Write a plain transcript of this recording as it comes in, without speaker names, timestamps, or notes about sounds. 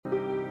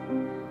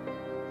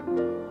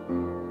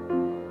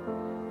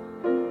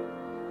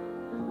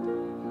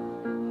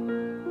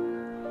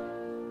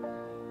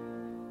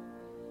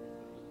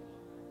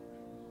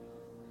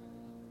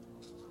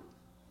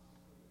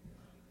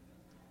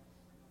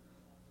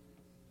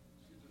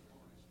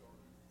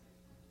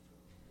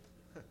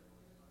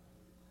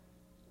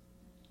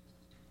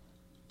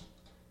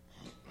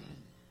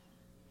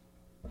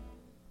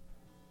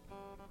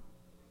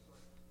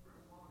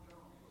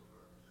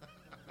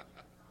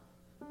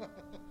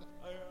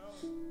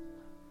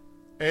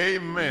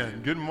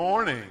Amen. Good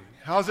morning.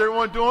 How's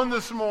everyone doing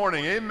this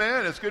morning?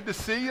 Amen. It's good to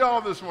see you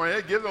all this morning.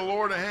 Hey, give the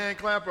Lord a hand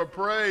clap of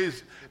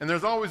praise. And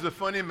there's always a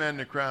funny man in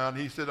the crowd.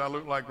 He said, I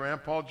look like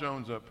Grandpa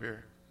Jones up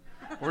here.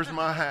 Where's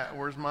my hat?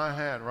 Where's my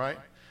hat, right?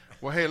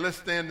 Well, hey, let's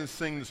stand and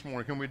sing this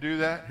morning. Can we do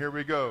that? Here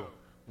we go.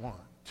 1,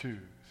 2,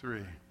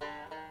 3.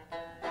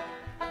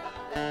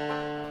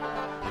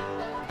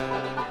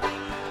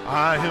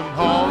 I am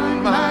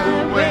on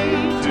my way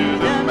to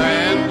the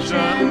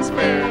mansions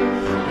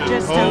fair,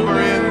 just over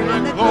in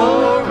the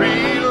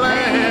glory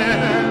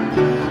land.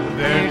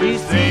 There to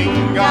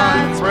sing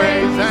God's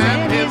praise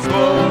and His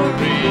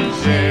glory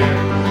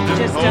share,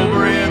 just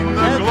over in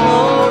the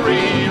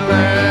glory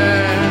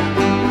land.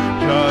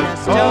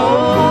 Just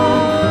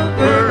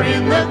over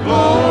in the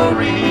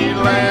glory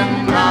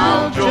land,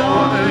 I'll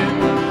join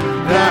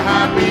the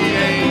happy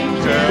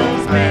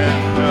angels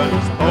band.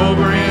 Just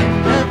over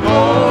in the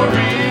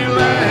glory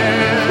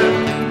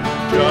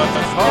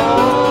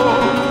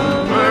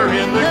over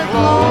in the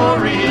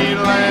glory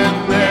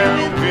land,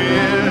 there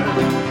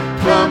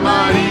with the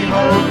mighty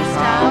host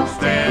I'll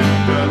stand.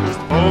 Just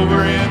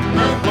over in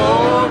the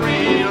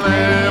glory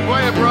land.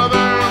 Way,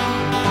 brother.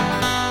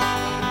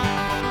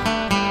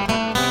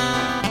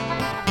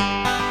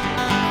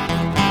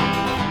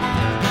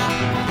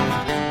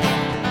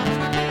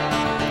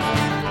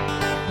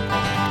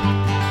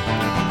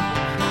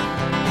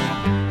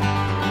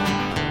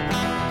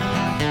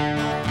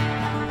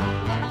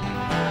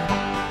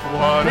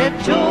 What a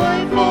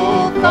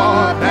joyful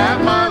thought that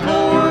my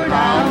Lord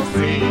I'll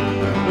see,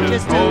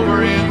 just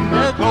over in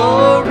the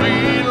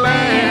glory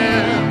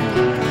land,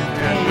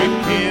 and with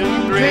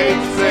kindred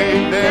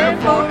saved there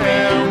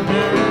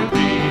forever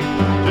be,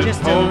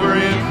 just over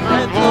in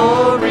the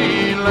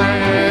glory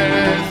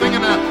land. Sing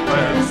it out.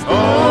 Just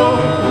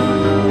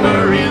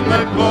over in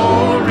the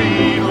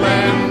glory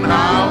land,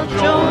 I'll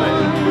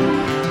join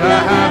the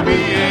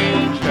happy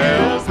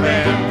angels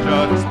band.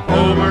 Just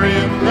over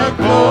in the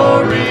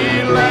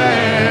glory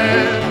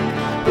land,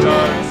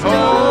 just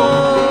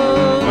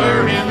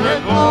over in the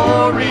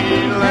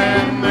glory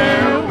land,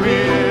 there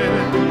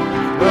with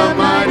the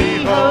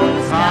mighty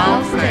hosts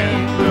I'll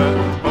stand.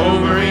 Just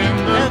over in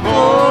the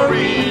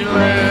glory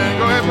land.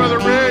 Go ahead, Brother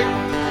Rick.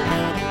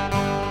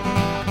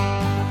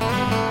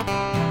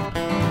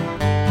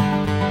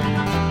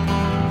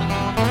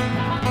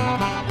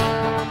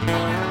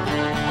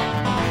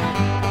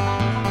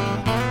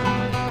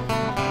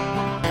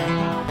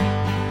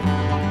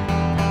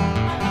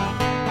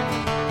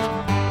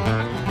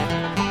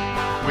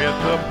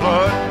 The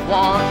blood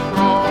washed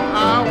throne, I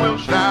will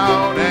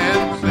shout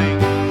and sing,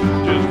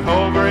 just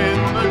over in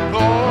the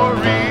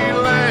glory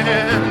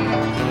land.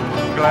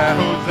 Glad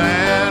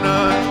hosanna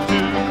to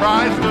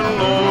Christ the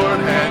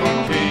Lord and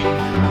King,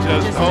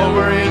 just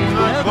over in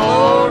the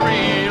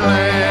glory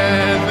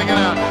land. Sing it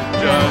out.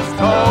 Just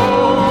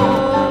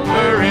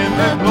over in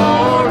the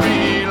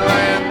glory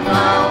land,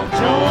 I'll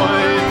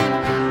join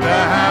the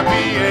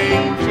happy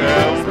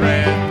angels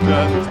band.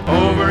 Just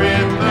over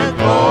in the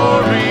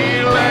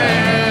glory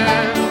land.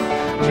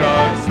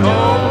 Just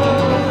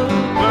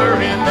over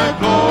in the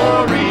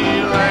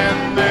glory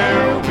land,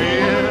 there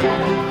with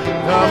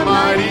the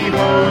mighty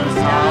hosts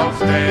I'll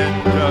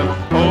stand.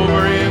 Just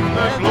over in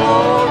the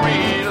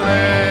glory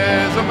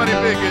land. Somebody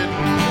pick it.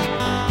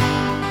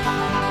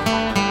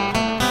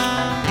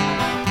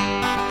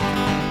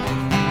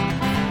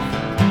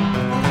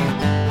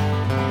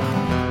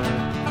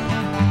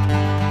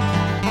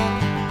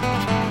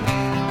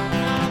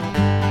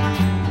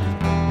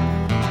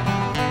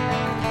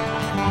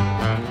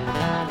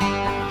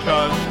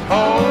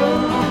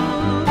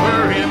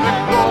 Over in the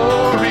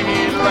glory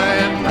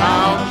land,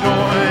 I'll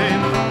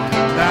join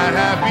that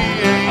happy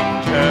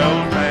angel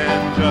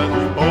band. Just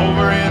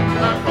over in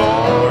the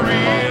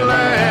glory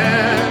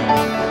land,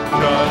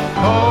 just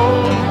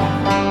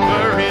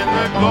over in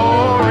the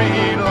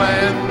glory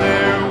land,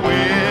 there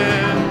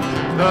with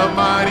the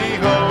mighty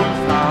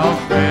host I'll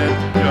stand.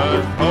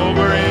 Just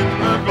over in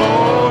the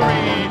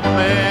glory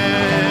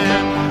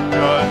land,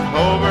 just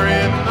over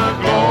in the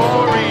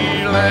glory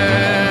land.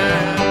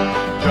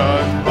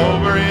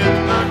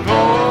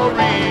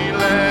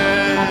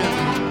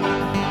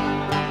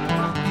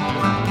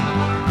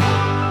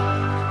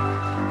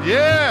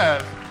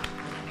 Yeah.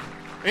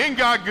 Ain't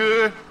God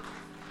good?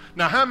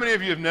 Now, how many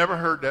of you have never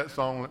heard that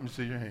song? Let me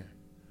see your hand.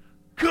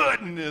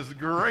 Goodness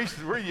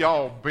gracious, where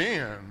y'all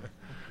been?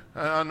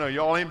 I know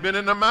y'all ain't been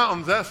in the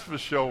mountains, that's for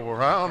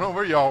sure. I don't know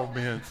where y'all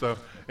been. So,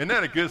 isn't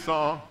that a good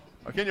song?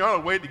 Can you all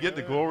wait to get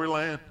to Glory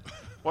Land?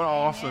 What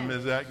awesome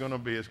is that going to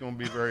be? It's going to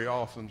be very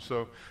awesome.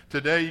 So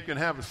today you can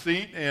have a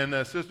seat. And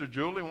Sister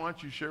Julie, why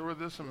don't you share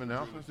with us some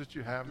announcements that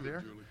you have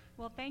there?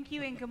 Well, thank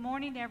you and good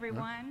morning,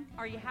 everyone.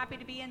 Are you happy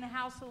to be in the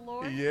house of the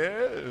Lord?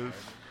 Yes.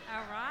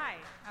 All right.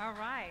 All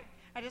right.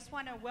 I just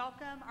want to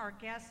welcome our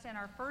guests and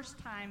our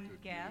first-time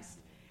guests.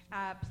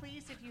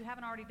 Please, if you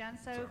haven't already done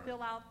so,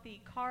 fill out the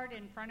card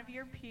in front of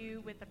your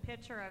pew with a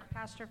picture of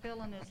Pastor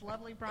Phil and his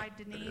lovely bride,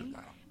 Deneen.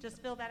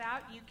 Just fill that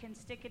out. You can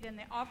stick it in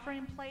the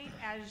offering plate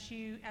as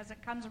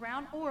it comes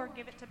around, or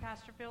give it to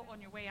Pastor Phil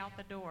on your way out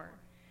the door.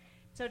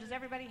 So does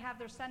everybody have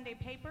their Sunday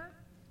paper?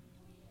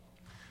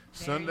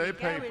 Sunday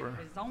paper.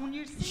 It is on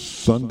your seat.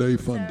 Sunday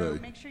fun So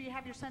day. make sure you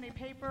have your Sunday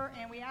paper,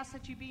 and we ask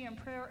that you be in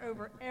prayer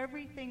over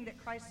everything that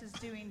Christ is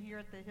doing here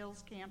at the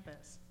Hills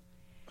campus.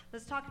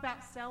 Let's talk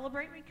about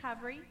Celebrate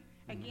Recovery.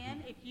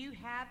 Again, if you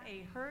have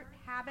a hurt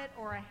habit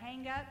or a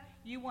hang-up,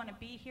 you want to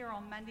be here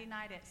on Monday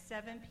night at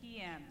 7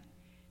 p.m.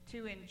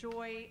 to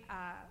enjoy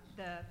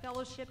the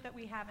fellowship that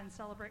we have in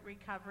Celebrate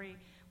Recovery,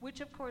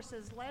 which, of course,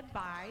 is led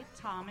by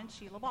Tom and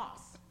Sheila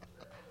Boss.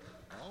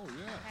 Oh,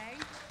 yeah.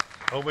 Okay?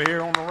 Over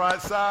here on the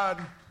right side.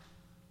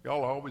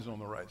 Y'all are always on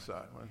the right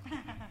side.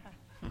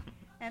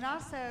 And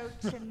also,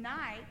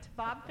 tonight,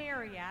 Bob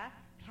Faria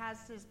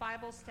has his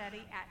Bible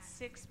study at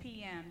 6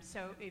 p.m.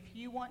 So if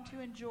you want to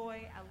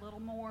enjoy a little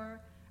more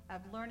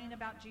of learning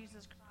about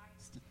Jesus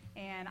Christ,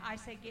 and I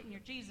say getting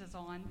your Jesus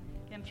on,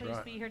 then please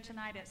be here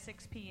tonight at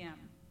 6 p.m.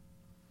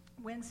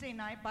 Wednesday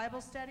night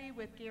Bible study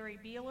with Gary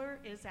Beeler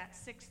is at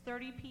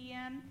 6:30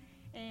 p.m.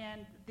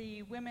 And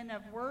the Women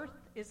of Worth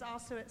is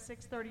also at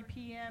 6:30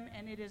 p.m.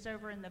 and it is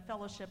over in the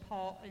fellowship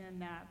hall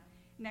in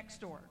next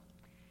door.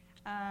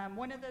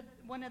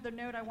 One other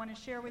note I want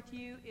to share with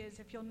you is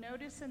if you'll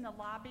notice in the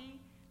lobby,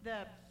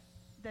 the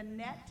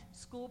NET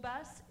school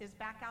bus is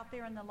back out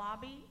there in the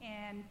lobby,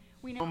 and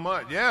we know. So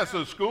much. Yeah,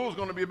 so school's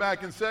going to be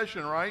back in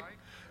session, right?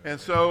 And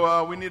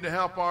so we need to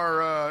help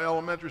our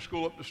elementary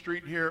school up the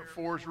street here at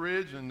Forest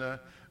Ridge and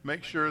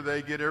make sure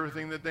they get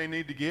everything that they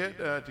need to get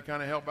to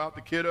kind of help out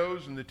the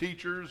kiddos and the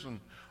teachers and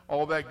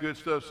all that good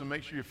stuff. So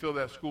make sure you fill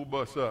that school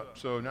bus up.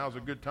 So now's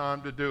a good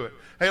time to do it.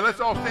 Hey, let's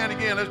all stand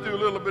again. Let's do a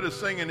little bit of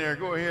singing there.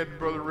 Go ahead,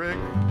 Brother Rick.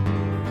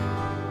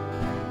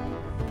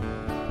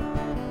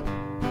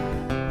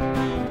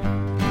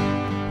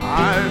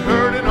 I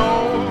heard an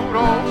old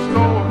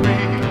story,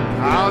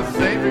 how the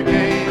Savior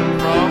came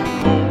from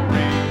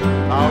glory,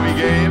 how he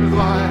gave his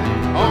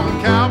life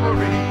on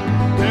Calvary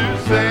to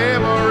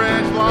save a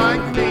wretch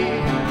like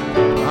me.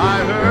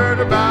 I heard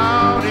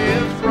about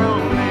his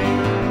groaning,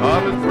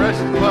 of his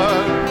precious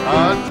blood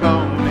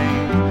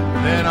atoning.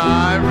 Then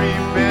I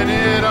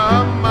repented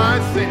of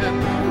my sin,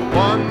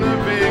 won the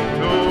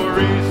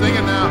victory. Sing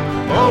it now.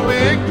 Oh,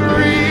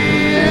 victory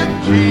in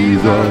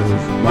Jesus,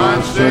 my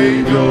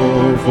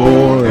Savior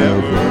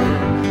forever.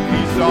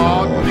 He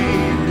sought me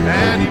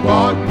and he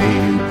bought me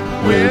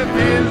with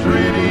his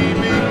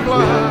redeeming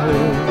blood.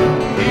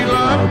 He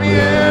loved me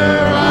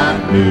ere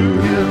I knew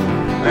him,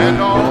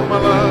 and all my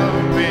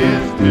love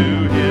is to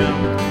him.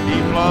 He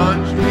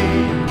plunged me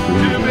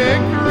to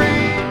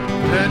victory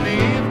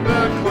beneath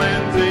the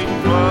cleansing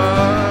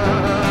flood.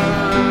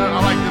 I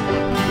like this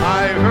one.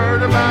 I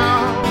heard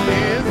about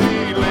his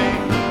healing,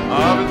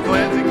 of his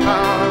cleansing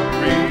power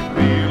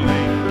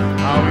revealing,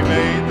 how he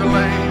made the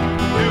lame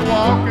to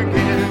walk again.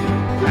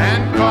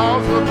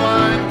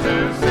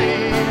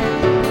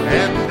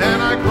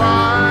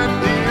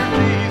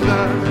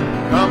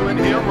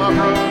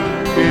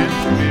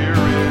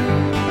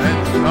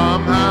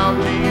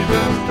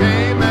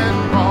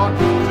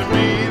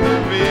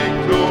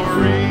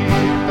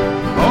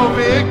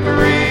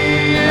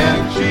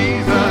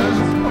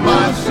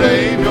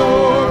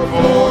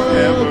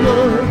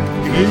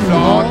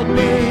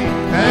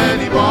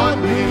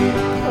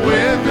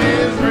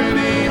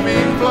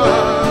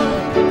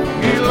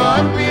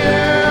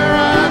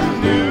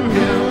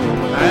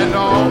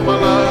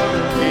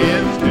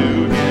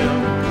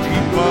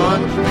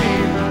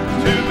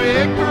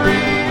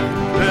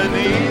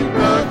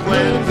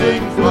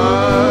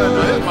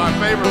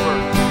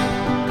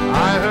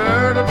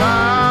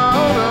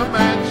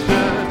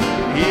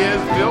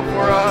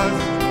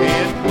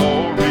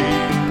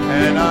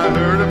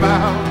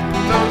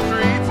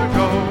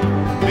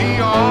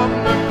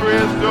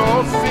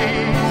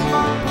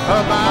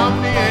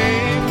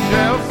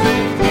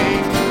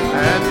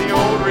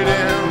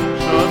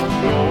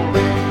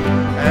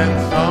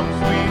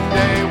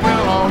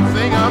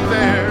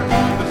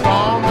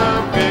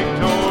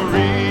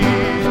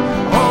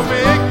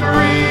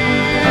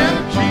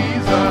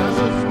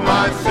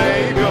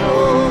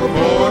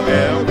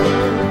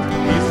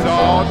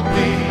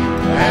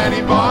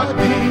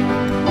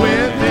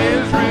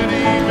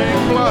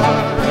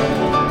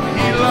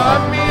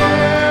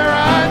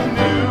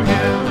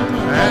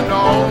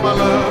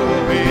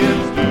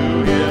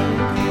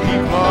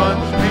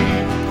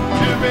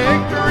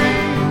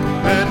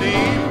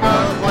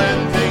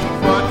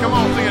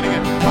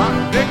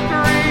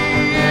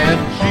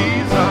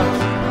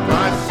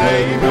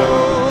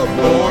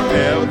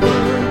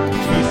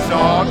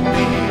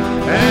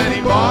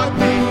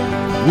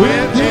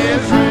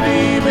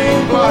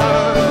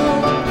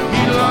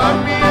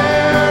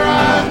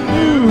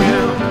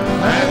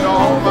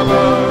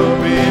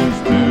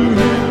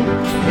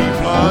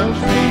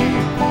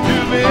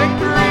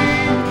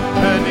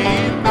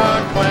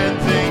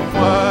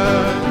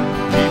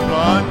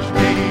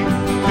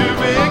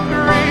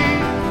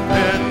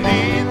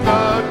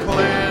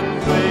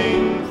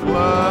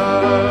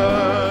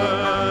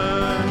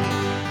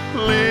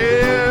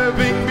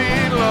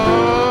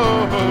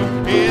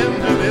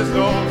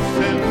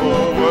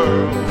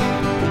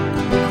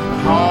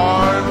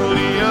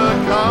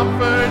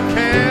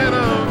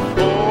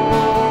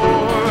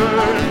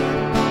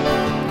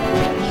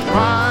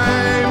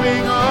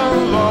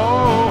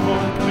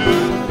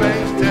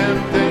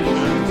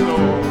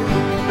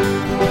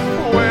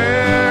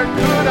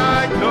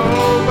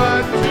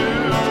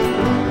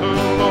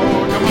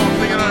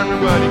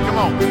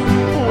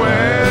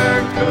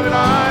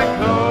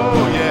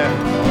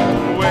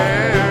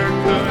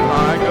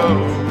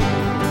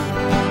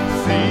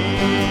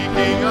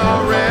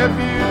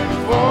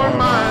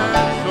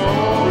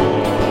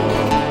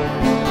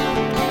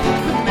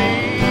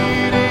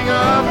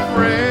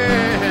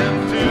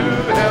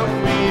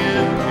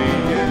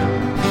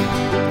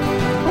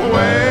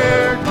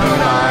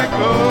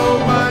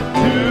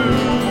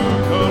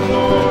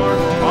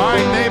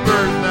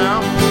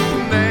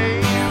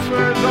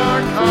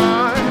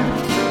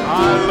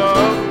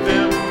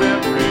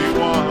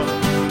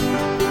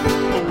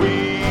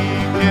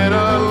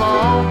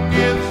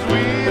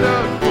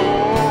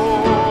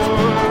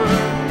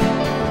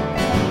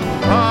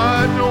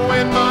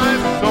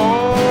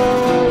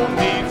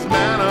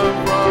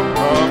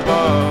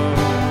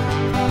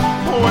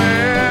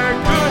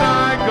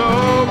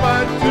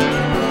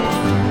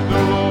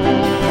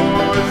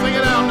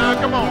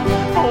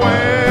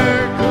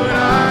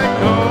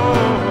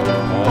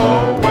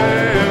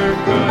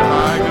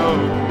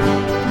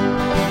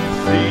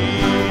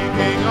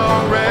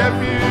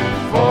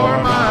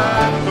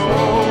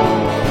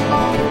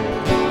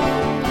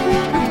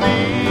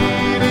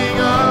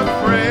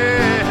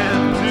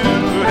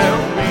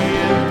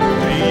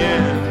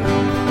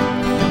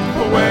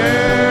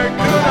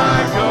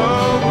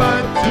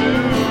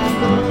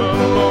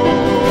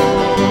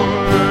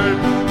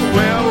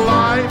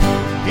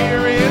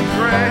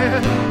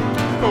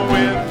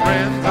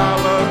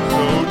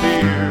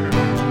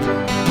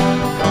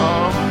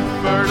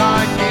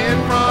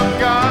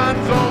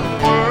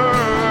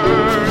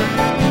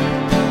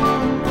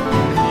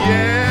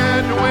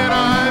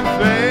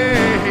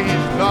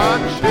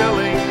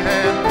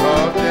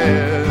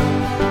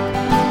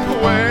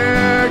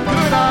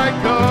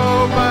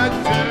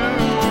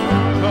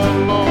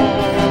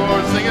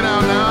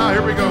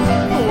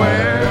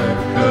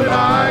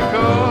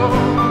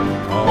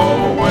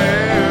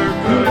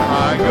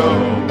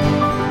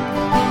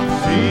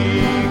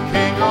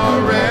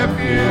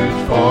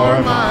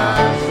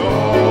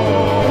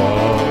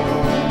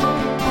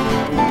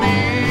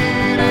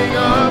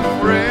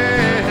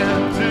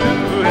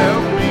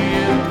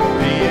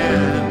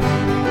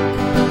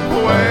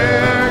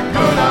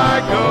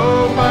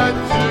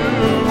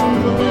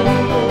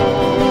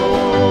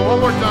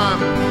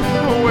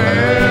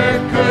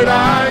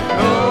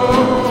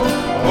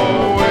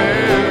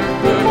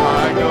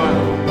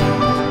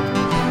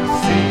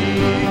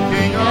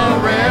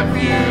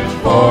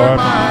 for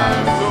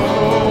my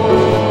soul.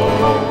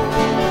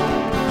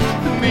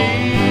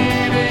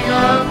 Needing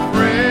a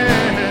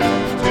friend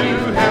to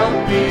help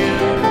me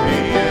in the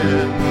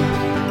end.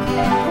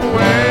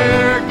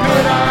 Where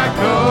could I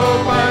go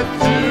but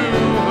to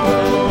the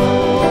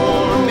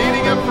Lord?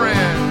 Needing a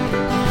friend.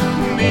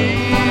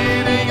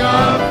 Needing a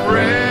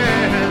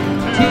friend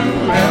to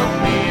help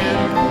me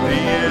in the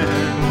end.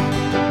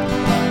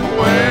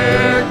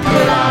 Where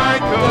could I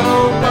go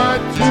but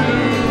to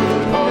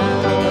the Lord?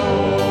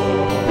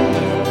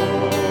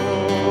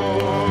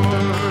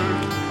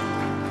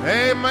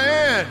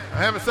 Amen. I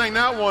haven't sang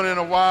that one in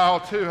a while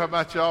too. How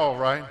about y'all,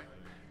 right?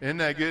 Isn't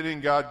that good?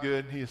 Isn't God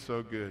good? He is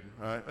so good.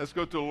 All right, let's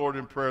go to the Lord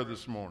in prayer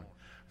this morning.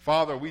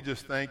 Father, we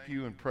just thank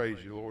you and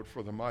praise you, Lord,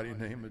 for the mighty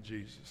name of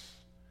Jesus.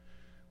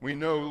 We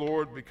know,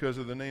 Lord, because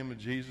of the name of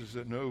Jesus,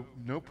 that no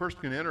person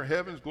can enter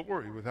heaven's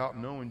glory without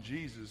knowing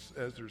Jesus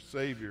as their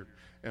Savior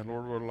and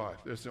Lord of their life.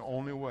 That's the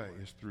only way,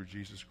 is through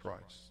Jesus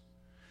Christ.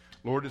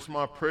 Lord, it's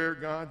my prayer,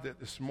 God, that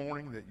this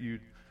morning that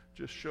you'd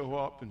just show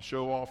up and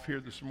show off here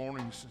this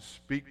morning and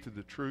speak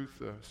the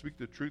truth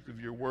of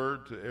your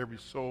word to every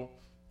soul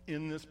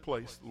in this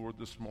place, Lord,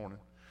 this morning.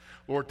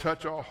 Lord,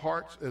 touch our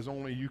hearts as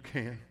only you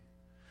can.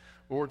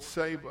 Lord,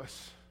 save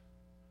us.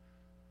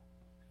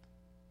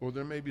 Lord,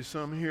 there may be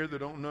some here that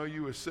don't know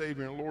you as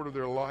Savior and Lord of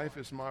their life.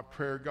 It's my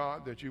prayer,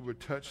 God, that you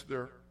would touch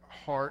their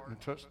heart and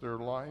touch their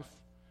life.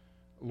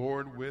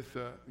 Lord, with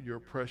your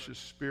precious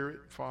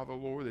Spirit, Father,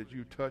 Lord, that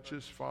you touch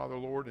us, Father,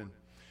 Lord,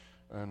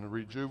 and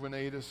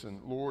rejuvenate us.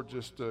 And, Lord,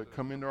 just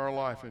come into our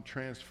life and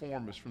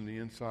transform us from the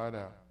inside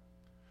out.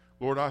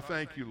 Lord, I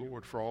thank you,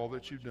 Lord, for all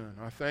that you've done.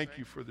 I thank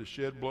you for the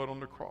shed blood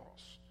on the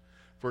cross.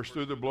 First,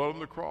 through the blood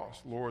on the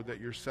cross, Lord, that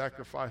your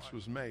sacrifice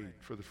was made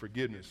for the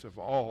forgiveness of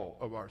all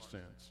of our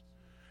sins.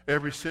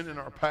 Every sin in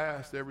our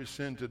past, every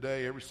sin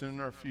today, every sin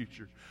in our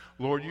future.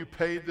 Lord, you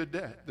paid the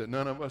debt that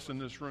none of us in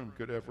this room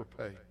could ever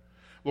pay.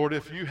 Lord,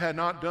 if you had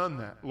not done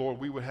that, Lord,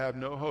 we would have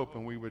no hope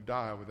and we would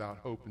die without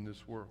hope in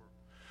this world.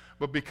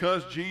 But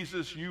because,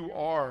 Jesus, you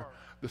are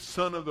the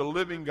Son of the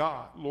living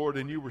God, Lord,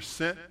 and you were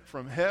sent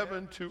from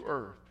heaven to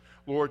earth,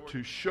 Lord,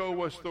 to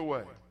show us the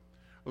way.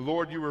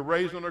 Lord, you were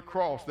raised on a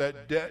cross,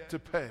 that debt to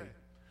pay.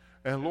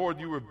 And Lord,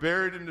 you were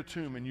buried in the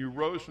tomb and you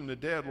rose from the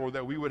dead, Lord,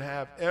 that we would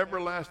have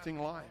everlasting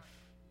life.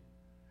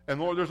 And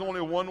Lord, there's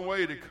only one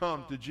way to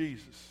come to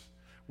Jesus.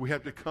 We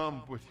have to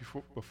come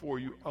before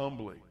you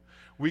humbly.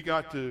 We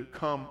got to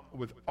come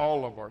with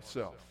all of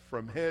ourselves,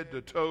 from head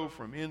to toe,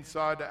 from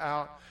inside to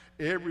out,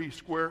 every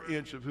square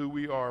inch of who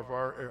we are, of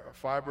our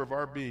fiber of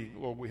our being.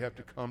 Lord, we have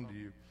to come to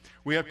you.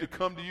 We have to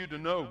come to you to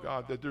know,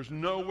 God, that there's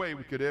no way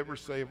we could ever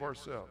save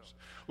ourselves.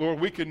 Lord,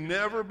 we could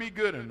never be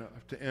good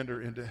enough to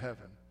enter into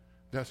heaven.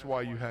 That's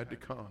why you had to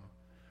come.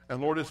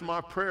 And Lord, it's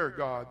my prayer,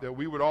 God, that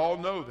we would all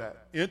know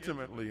that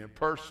intimately and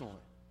personally.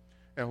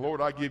 And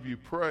Lord, I give you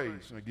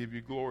praise and I give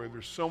you glory.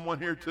 There's someone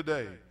here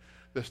today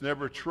that's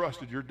never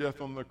trusted your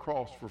death on the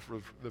cross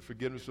for the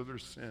forgiveness of their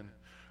sin.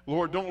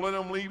 Lord, don't let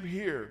them leave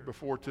here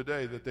before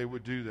today that they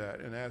would do that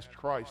and ask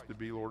Christ to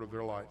be Lord of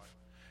their life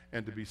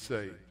and to be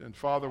saved. And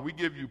Father, we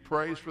give you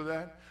praise for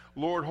that.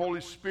 Lord,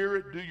 Holy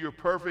Spirit, do your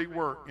perfect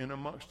work in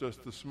amongst us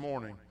this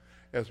morning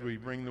as we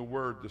bring the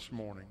word this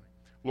morning.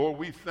 Lord,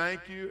 we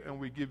thank you and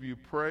we give you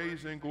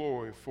praise and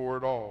glory for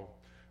it all.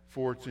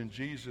 For it's in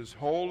Jesus'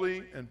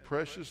 holy and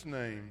precious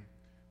name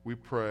we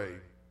pray.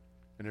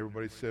 And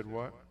everybody said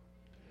what?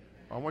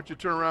 I want you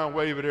to turn around and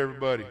wave at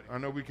everybody. I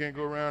know we can't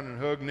go around and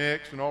hug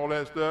necks and all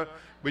that stuff,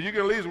 but you can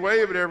at least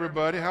wave at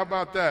everybody. How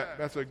about that?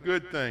 That's a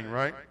good thing,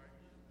 right?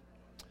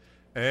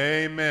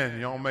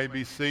 Amen. Y'all may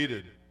be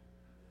seated.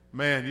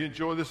 Man, you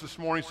enjoyed this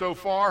morning so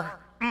far?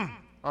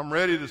 I'm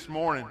ready this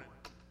morning.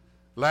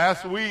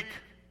 Last week,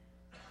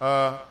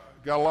 got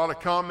a lot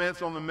of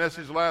comments on the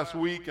message last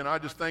week, and I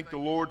just thank the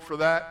Lord for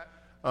that.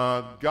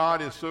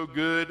 God is so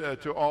good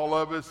to all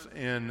of us,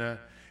 and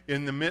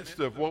in the midst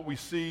of what we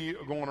see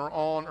going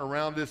on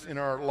around us in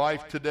our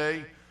life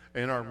today,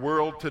 in our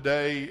world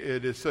today,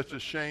 it is such a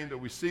shame that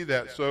we see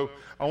that. So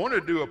I want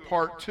to do a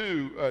part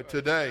 2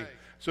 today.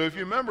 So if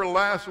you remember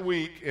last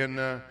week, and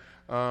you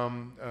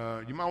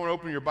might want to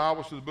open your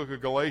Bibles to the book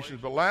of Galatians,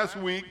 but last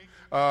week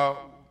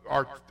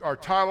our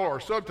title or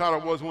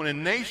subtitle was When a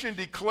Nation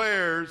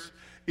Declares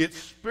Its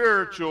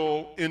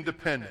Spiritual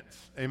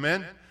Independence.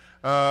 Amen?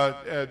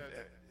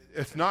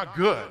 It's not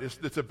good.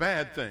 It's a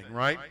bad thing,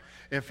 right?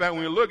 In fact,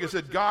 when we look, it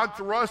said God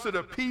thrusted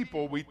a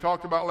people, we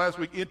talked about last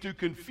week, into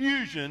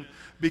confusion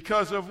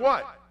because of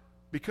what?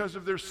 Because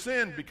of their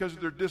sin, because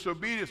of their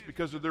disobedience,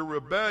 because of their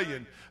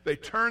rebellion. They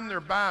turned their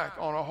back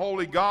on a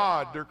holy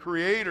God, their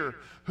creator,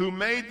 who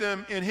made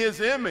them in his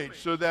image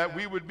so that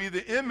we would be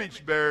the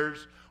image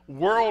bearers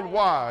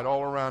worldwide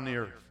all around the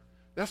earth.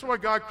 That's why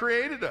God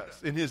created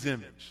us in his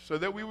image, so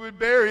that we would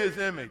bear his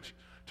image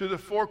to the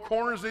four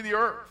corners of the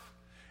earth.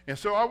 And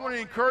so I want to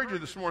encourage you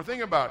this morning.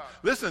 Think about it.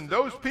 Listen,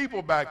 those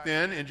people back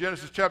then in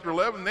Genesis chapter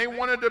 11, they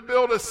wanted to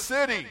build a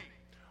city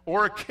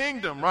or a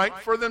kingdom, right,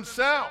 for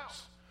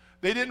themselves.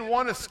 They didn't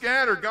want to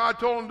scatter. God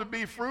told them to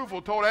be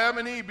fruitful, told Adam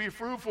and Eve, be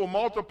fruitful,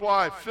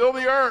 multiply, fill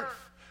the earth.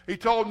 He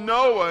told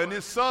Noah and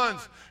his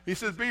sons, he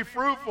says, be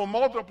fruitful,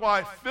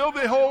 multiply, fill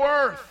the whole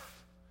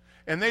earth.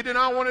 And they did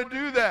not want to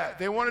do that.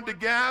 They wanted to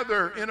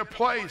gather in a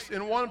place,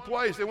 in one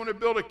place. They wanted to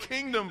build a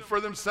kingdom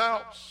for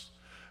themselves.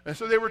 And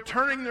so they were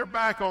turning their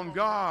back on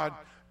God,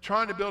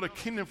 trying to build a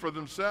kingdom for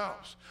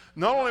themselves.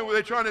 Not only were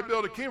they trying to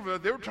build a kingdom,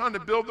 they were trying to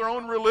build their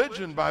own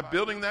religion by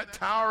building that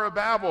Tower of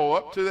Babel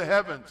up to the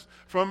heavens,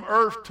 from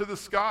earth to the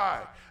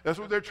sky. That's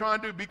what they're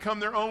trying to do, become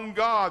their own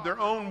God, their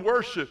own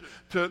worship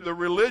to the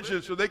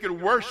religion, so they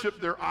could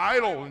worship their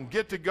idol and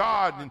get to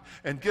God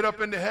and get up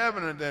into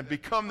heaven and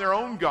become their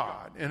own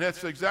God. And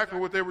that's exactly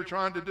what they were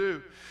trying to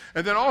do.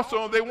 And then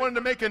also they wanted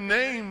to make a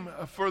name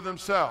for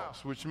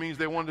themselves, which means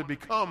they wanted to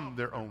become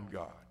their own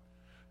God.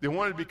 They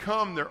wanted to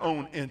become their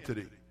own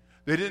entity.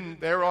 They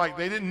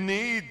didn't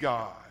need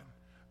God.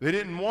 They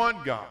didn't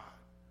want God.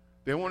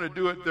 They want to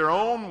do it their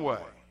own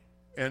way.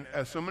 And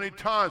as so many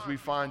times we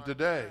find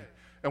today,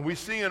 and we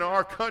see in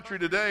our country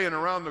today and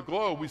around the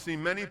globe, we see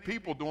many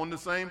people doing the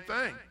same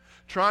thing,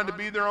 trying to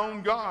be their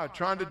own God,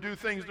 trying to do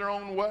things their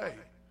own way.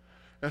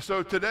 And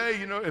so today,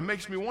 it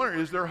makes me wonder,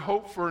 is there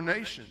hope for a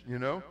nation,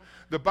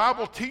 The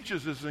Bible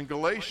teaches us in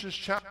Galatians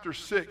chapter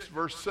 6,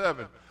 verse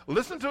 7.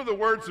 Listen to the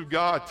words of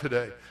God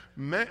today.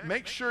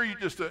 Make sure you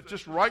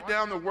just write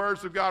down the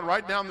words of God,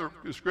 write down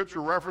the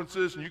scripture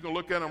references, and you can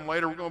look at them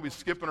later. We're going to be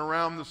skipping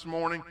around this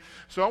morning.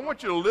 So I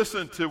want you to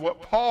listen to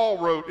what Paul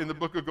wrote in the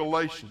book of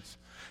Galatians.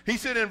 He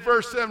said in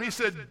verse 7, he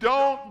said,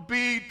 don't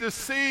be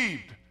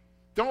deceived.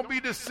 Don't be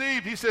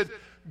deceived. He said,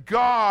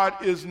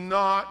 God is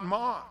not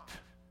mocked.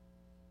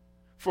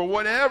 For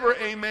whatever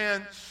a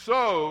man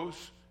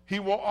sows, he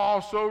will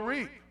also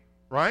reap.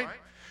 Right?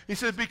 He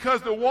says,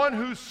 because the one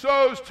who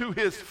sows to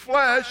his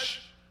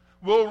flesh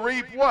will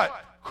reap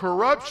what?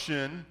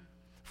 Corruption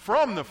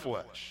from the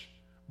flesh.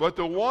 But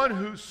the one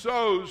who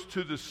sows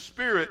to the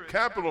Spirit,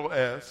 capital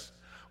S,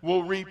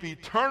 will reap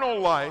eternal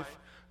life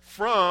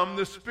from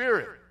the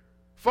Spirit.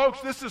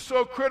 Folks, this is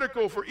so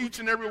critical for each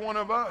and every one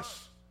of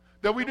us,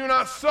 that we do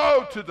not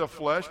sow to the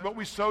flesh, but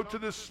we sow to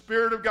the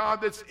Spirit of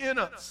God that's in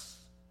us.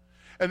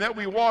 And that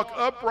we walk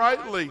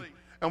uprightly,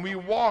 and we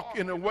walk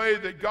in a way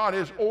that God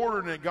has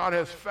ordered and God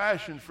has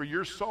fashioned for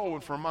your soul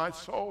and for my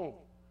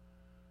soul.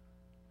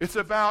 It's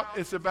about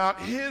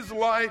His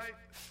life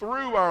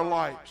through our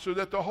life, so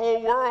that the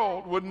whole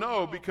world would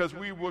know, because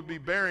we would be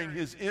bearing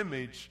His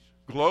image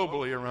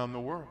globally around the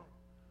world.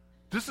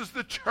 This is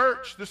the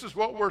church. This is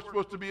what we're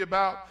supposed to be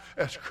about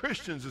as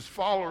Christians, as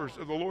followers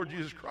of the Lord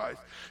Jesus Christ.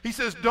 He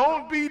says,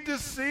 don't be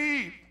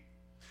deceived.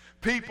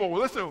 People,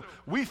 listen,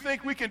 we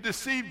think we can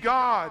deceive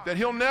God, that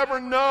He'll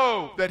never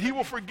know, that He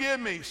will forgive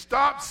me.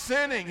 Stop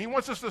sinning. He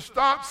wants us to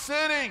stop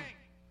sinning.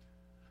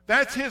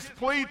 That's His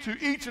plea to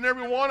each and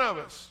every one of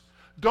us.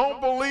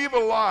 Don't believe a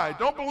lie.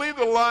 Don't believe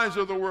the lies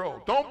of the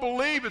world. Don't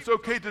believe it's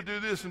okay to do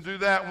this and do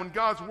that when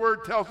God's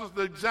Word tells us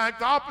the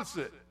exact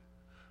opposite.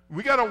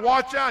 We got to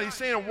watch out. He's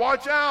saying,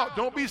 watch out.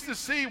 Don't be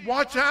deceived.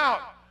 Watch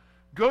out.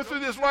 Go through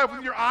this life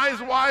with your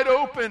eyes wide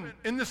open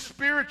in the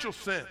spiritual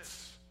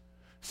sense.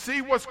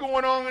 See what's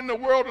going on in the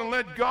world and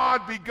let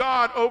God be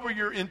God over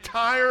your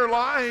entire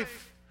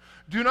life.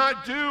 Do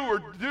not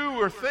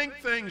do or think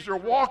things or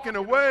walk in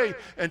a way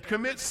and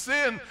commit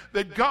sin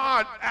that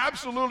God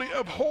absolutely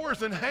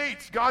abhors and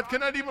hates. God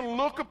cannot even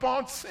look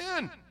upon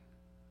sin.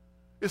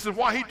 This is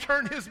why He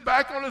turned His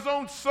back on His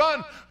own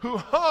Son, who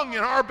hung in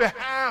our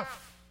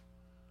behalf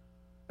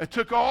and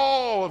took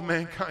all of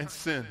mankind's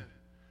sin.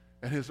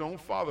 And His own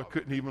Father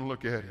couldn't even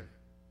look at Him.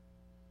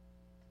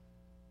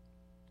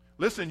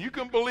 Listen, you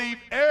can believe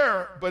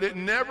error, but it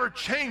never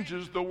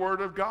changes the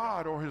Word of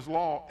God or His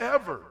law,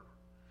 ever.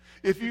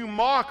 If you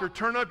mock or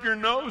turn up your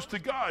nose to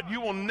God, you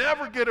will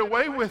never get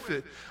away with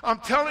it. I'm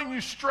telling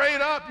you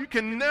straight up, you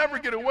can never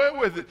get away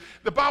with it.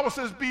 The Bible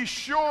says, be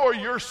sure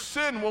your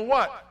sin will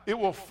what? It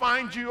will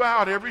find you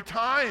out every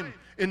time.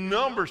 In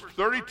Numbers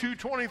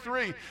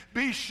 32:23,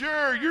 be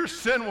sure your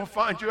sin will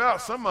find you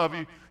out. Some of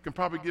you can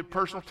probably give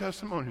personal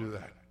testimony to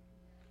that.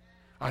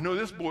 I know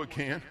this boy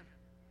can.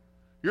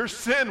 Your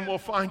sin will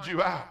find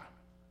you out.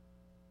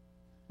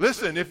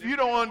 Listen, if you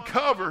don't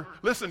uncover,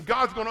 listen,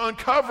 God's going to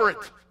uncover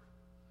it.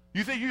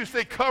 You think you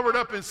stay covered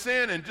up in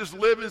sin and just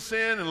live in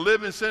sin and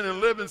live in sin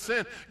and live in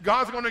sin,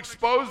 God's going to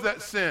expose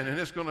that sin, and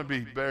it's going to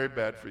be very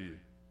bad for you.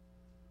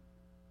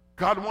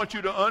 God wants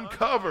you to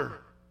uncover.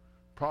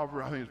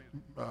 Proverbs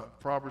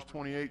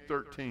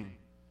 28:13.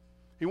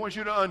 He wants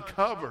you to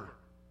uncover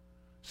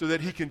so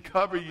that He can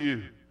cover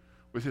you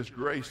with His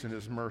grace and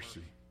His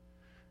mercy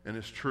and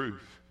His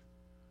truth.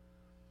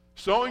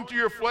 Sowing to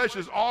your flesh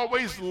is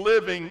always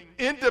living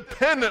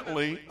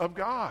independently of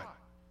God,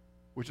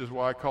 which is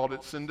why I called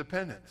it sin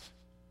dependence.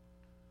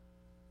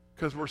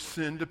 Because we're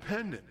sin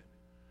dependent.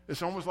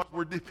 It's almost like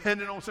we're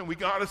dependent on sin. We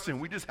got to sin.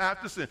 We just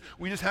have to sin.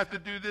 We just have to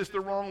do this the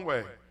wrong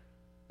way.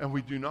 And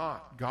we do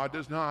not. God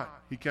does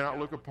not. He cannot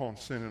look upon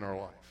sin in our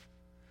life.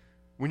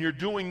 When you're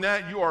doing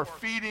that, you are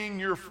feeding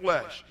your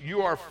flesh.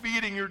 You are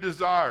feeding your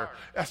desire.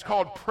 That's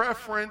called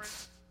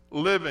preference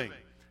living.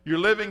 You're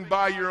living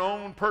by your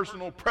own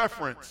personal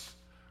preference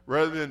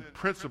rather than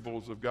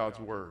principles of God's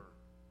Word.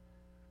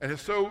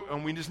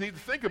 And we just need to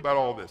think about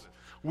all this.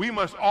 We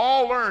must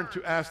all learn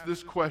to ask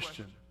this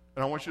question.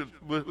 And I want you to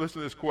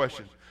listen to this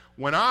question.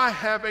 When I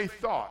have a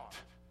thought,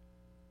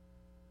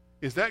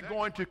 is that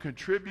going to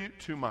contribute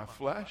to my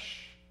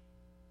flesh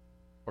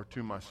or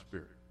to my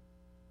spirit?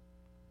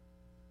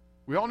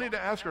 We all need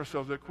to ask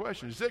ourselves that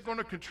question. Is it going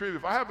to contribute?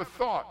 If I have a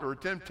thought or a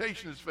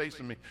temptation that's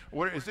facing me,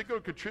 is it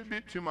going to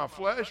contribute to my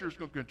flesh or is it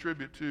going to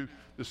contribute to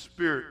the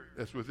spirit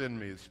that's within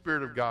me, the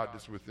Spirit of God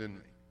that's within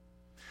me?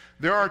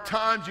 There are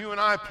times you and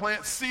I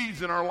plant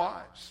seeds in our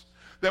lives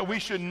that we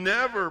should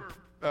never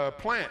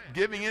plant,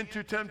 giving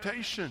into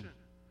temptation,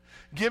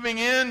 giving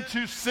in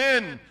to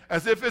sin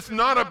as if it's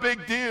not a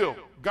big deal.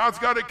 God's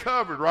got it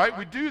covered, right?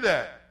 We do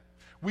that.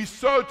 We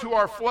sow to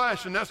our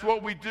flesh, and that's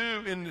what we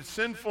do in the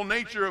sinful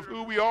nature of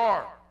who we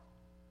are.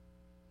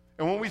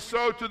 And when we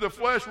sow to the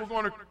flesh, we're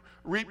going to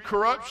reap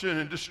corruption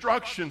and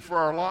destruction for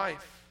our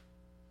life.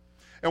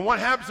 And what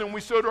happens when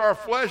we sow to our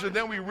flesh, and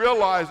then we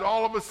realize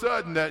all of a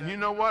sudden that, you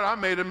know what, I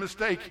made a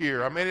mistake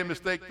here. I made a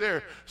mistake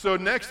there. So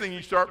next thing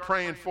you start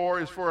praying for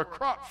is for a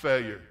crop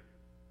failure.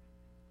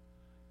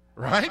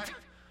 Right?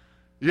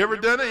 You ever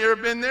done it? You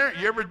ever been there?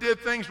 You ever did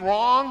things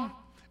wrong?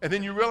 And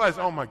then you realize,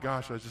 oh my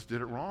gosh, I just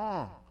did it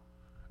wrong.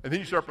 And then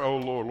you start, oh,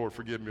 Lord,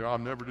 forgive me. I'll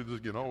never do this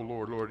again. Oh,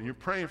 Lord. And you're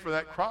praying for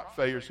that crop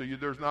failure so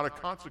there's not a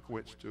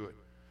consequence to it.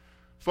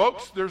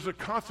 Folks, there's a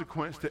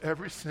consequence to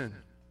every sin.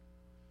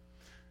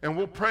 And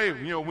we'll pray,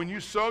 when you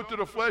sow to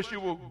the flesh,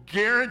 you will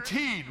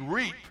guaranteed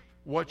reap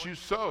what you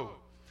sow.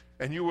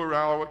 And you will,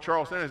 what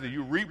Charles said,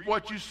 you reap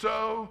what you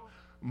sow,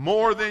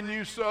 more than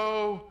you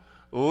sow,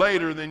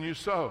 later than you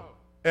sow.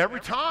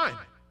 Every time.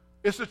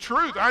 It's the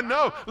truth. I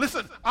know.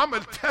 Listen, I'm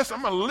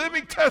a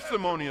living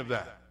testimony of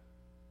that.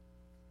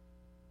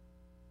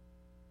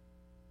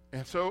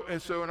 And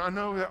I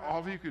know that all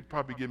of you could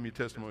probably give me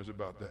testimonies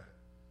about that.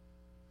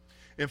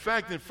 In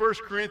fact, in 1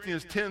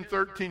 Corinthians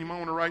 10:13, you might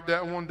want to write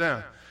that one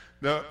down.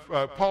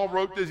 Paul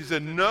wrote this. He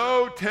said,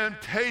 no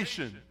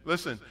temptation,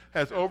 listen,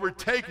 has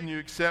overtaken you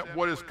except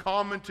what is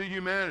common to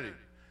humanity.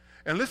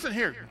 And listen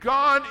here,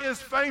 God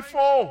is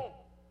faithful.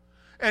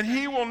 And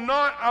he will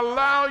not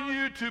allow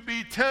you to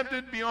be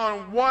tempted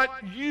beyond what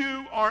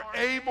you are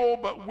able,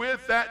 but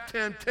with that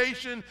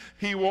temptation,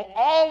 he will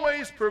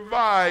always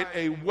provide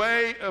a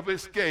way of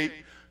escape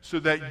so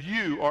that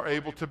you are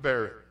able to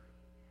bear it.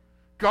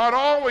 God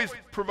always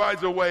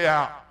provides a way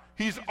out.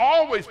 He's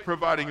always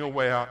providing a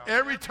way out,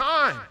 every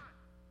time.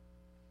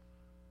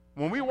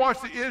 When we watch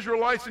the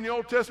Israelites in the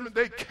Old Testament,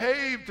 they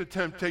caved to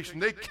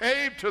temptation. They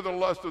caved to the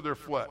lust of their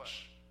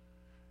flesh.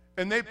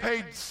 And they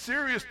paid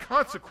serious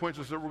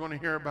consequences that we're going to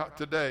hear about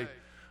today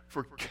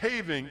for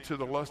caving to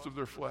the lust of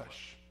their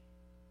flesh.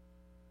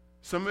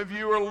 Some of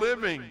you are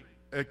living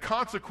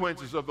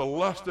consequences of the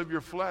lust of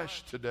your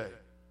flesh today.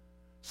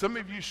 Some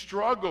of you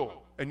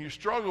struggle, and you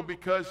struggle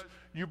because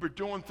you've been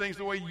doing things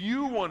the way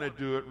you want to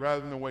do it rather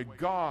than the way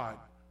God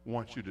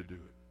wants you to do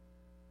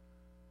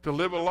it. To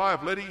live a life,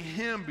 letting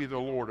him be the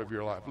Lord of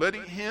your life,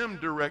 letting him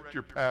direct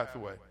your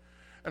pathway.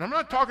 And I'm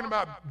not talking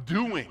about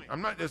doing. I'm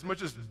not as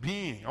much as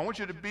being. I want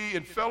you to be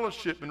in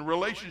fellowship and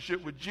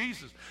relationship with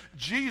Jesus.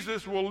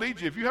 Jesus will lead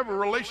you. If you have a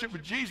relationship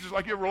with Jesus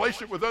like you have a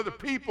relationship with other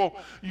people,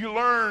 you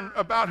learn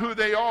about who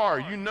they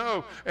are. You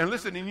know. And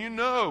listen, and you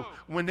know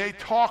when they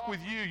talk with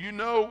you, you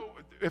know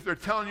if they're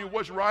telling you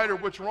what's right or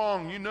what's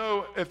wrong. You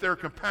know if they're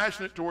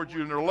compassionate towards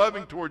you and they're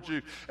loving towards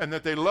you and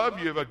that they love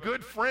you. If a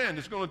good friend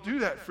is going to do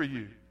that for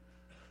you.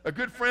 A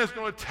good friend is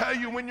going to tell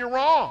you when you're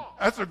wrong.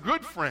 That's a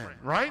good friend,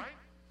 right?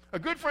 A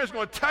good friend is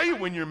going to tell you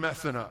when you're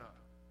messing up.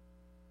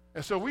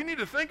 And so we need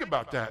to think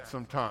about that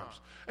sometimes.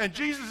 And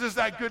Jesus is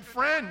that good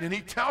friend, and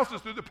he tells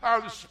us through the power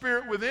of the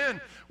Spirit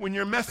within when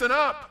you're messing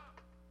up.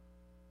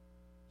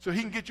 So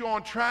he can get you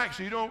on track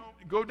so you don't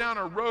go down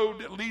a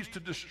road that leads to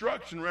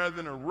destruction rather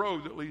than a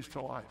road that leads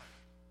to life.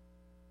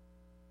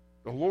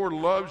 The Lord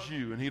loves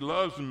you, and he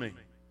loves me.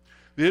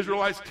 The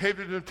Israelites caved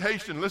to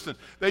temptation. Listen,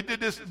 they did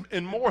this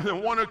in more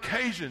than one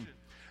occasion,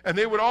 and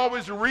they would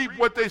always reap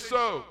what they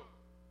sowed.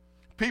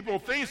 People,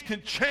 things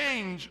can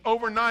change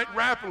overnight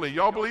rapidly.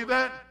 Y'all believe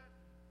that?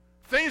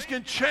 Things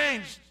can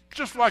change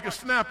just like a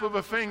snap of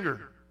a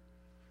finger.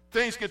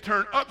 Things can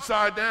turn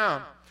upside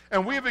down.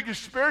 And we have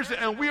experienced it,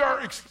 and we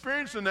are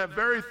experiencing that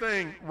very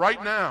thing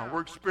right now.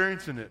 We're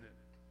experiencing it.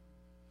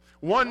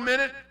 1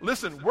 minute,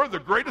 listen, we're the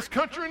greatest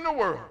country in the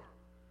world.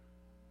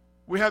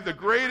 We have the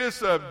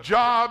greatest of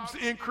jobs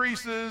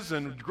increases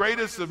and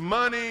greatest of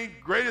money,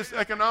 greatest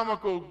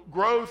economical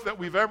growth that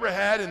we've ever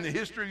had in the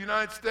history of the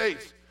United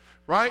States.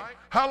 Right?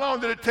 How long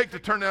did it take to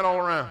turn that all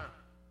around?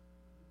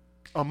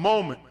 A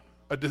moment,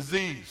 a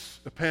disease,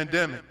 a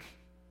pandemic.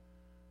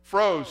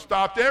 Froze,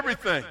 stopped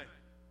everything.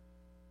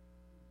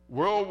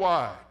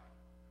 Worldwide.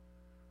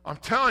 I'm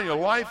telling you,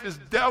 life is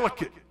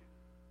delicate.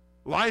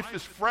 Life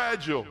is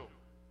fragile.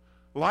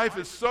 Life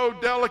is so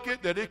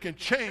delicate that it can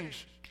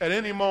change at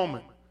any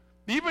moment.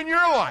 Even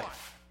your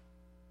life.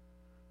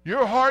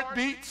 Your heart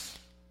beats.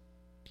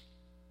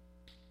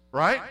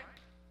 Right?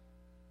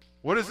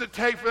 What does it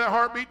take for that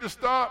heartbeat to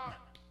stop?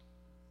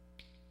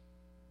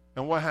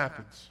 And what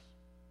happens?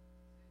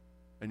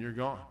 And you're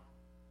gone.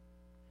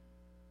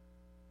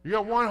 You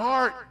got one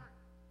heart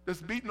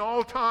that's beating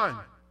all the time.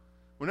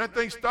 When that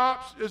thing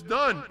stops, it's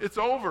done. It's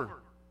over.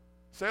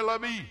 C'est la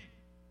vie.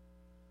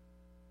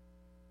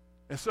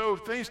 And so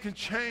things can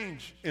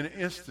change in an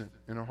instant,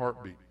 in a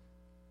heartbeat.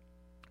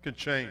 It can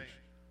change.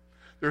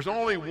 There's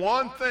only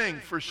one thing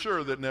for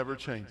sure that never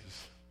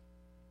changes.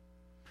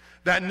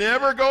 That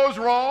never goes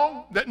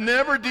wrong, that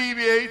never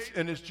deviates,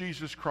 and it's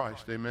Jesus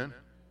Christ. Amen?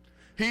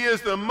 He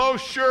is the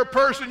most sure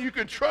person you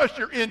can trust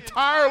your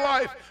entire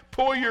life.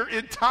 Pour your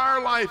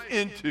entire life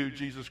into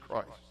Jesus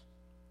Christ.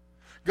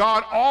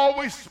 God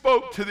always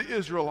spoke to the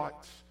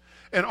Israelites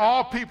and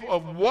all people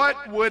of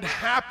what would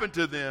happen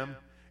to them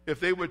if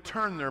they would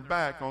turn their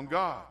back on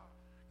God.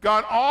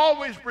 God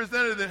always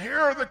presented them, here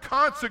are the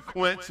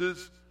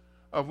consequences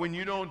of when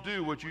you don't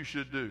do what you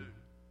should do.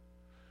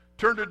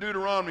 Turn to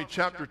Deuteronomy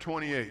chapter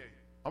 28.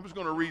 I'm just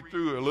going to read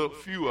through a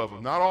few of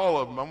them. Not all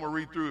of them. I'm going to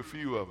read through a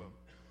few of them.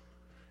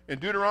 In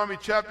Deuteronomy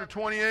chapter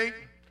 28,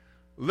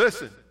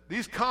 listen,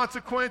 these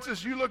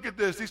consequences, you look at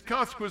this, these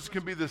consequences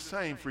can be the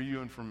same for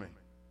you and for me.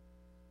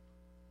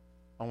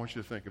 I want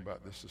you to think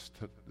about this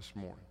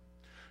morning.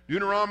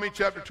 Deuteronomy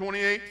chapter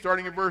 28,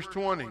 starting in verse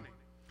 20.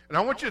 And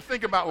I want you to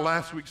think about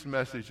last week's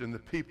message and the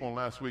people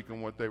last week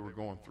and what they were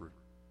going through.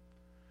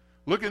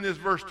 Look in this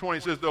verse 20.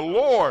 It says, the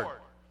Lord.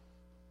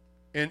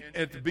 And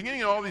at the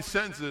beginning of all these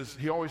sentences,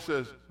 he always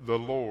says, the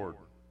Lord.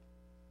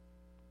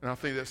 And I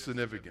think that's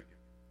significant.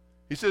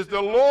 He says,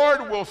 the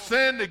Lord will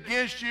send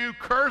against you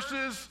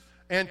curses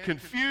and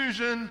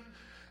confusion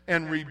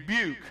and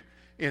rebuke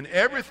in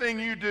everything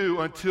you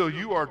do until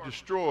you are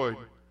destroyed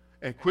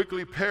and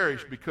quickly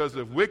perish because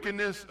of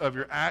wickedness of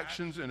your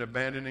actions in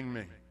abandoning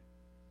me.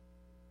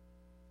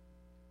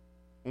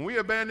 When we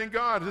abandon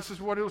God, this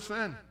is what he'll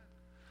send.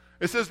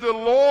 It says, the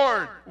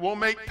Lord will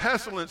make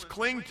pestilence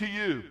cling to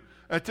you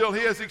until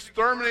he has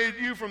exterminated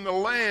you from the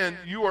land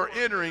you are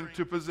entering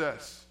to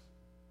possess.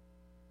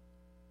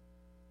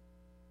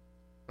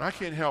 And I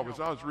can't help,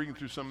 as I was reading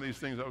through some of these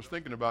things, I was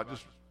thinking about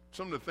just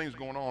some of the things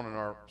going on in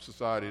our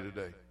society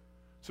today.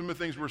 Some of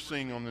the things we're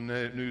seeing on the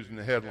news and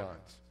the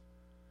headlines.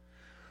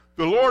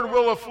 The Lord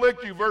will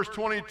afflict you, verse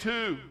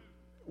 22,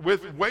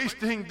 with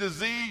wasting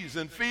disease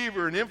and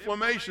fever and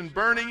inflammation,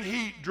 burning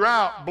heat,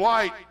 drought,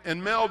 blight,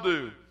 and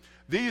mildew.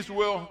 These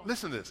will,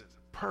 listen to this,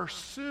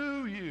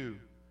 pursue you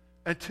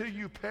until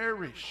you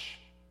perish.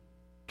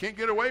 Can't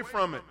get away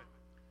from it.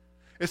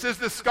 It says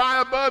the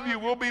sky above you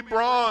will be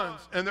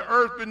bronze and the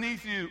earth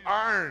beneath you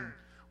iron.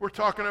 We're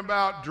talking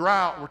about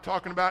drought. We're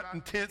talking about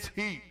intense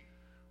heat.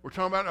 We're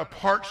talking about a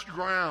parched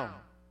ground,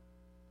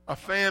 a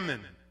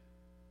famine.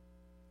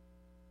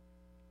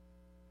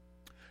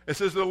 It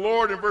says the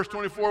Lord in verse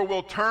 24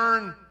 will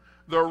turn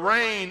the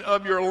rain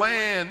of your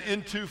land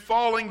into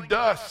falling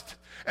dust,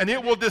 and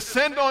it will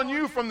descend on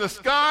you from the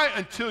sky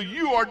until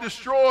you are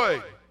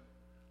destroyed.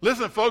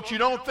 Listen, folks, you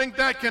don't think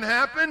that can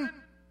happen?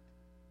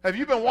 Have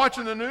you been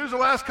watching the news the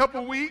last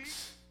couple of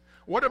weeks?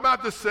 What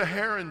about the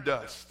Saharan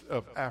dust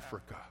of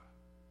Africa?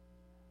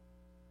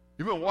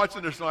 You've been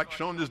watching this, like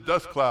showing this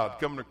dust cloud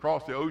coming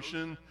across the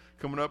ocean,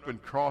 coming up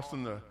and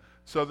crossing the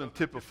southern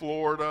tip of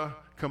Florida,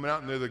 coming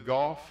out near the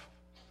Gulf.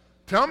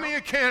 Tell me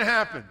it can't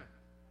happen.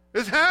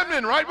 It's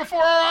happening right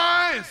before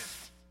our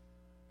eyes.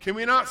 Can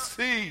we not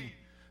see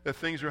that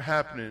things are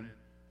happening?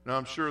 Now,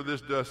 I'm sure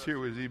this dust here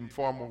was even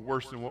far more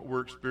worse than what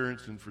we're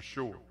experiencing for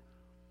sure.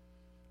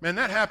 Man,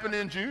 that happened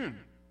in June,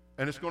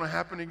 and it's going to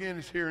happen again.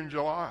 It's here in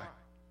July.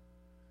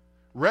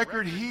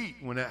 Record heat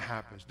when that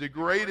happens.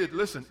 Degraded,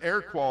 listen,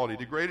 air quality,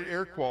 degraded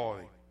air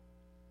quality.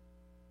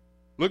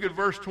 Look at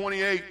verse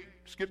 28.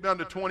 Skip down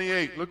to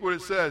 28. Look what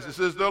it says. It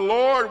says, the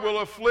Lord will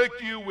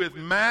afflict you with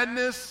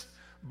madness,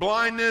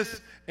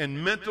 blindness,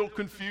 and mental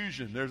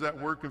confusion. There's that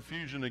word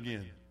confusion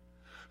again.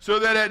 So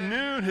that at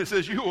noon, it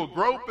says, you will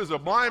grope as a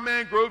blind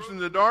man gropes in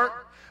the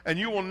dark, and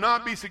you will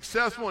not be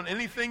successful in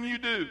anything you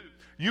do.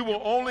 You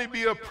will only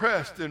be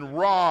oppressed and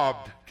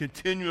robbed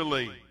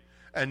continually,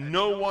 and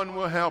no one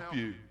will help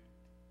you.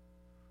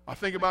 I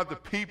think about the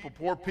people,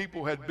 poor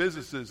people had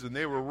businesses, and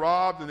they were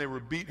robbed and they were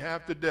beat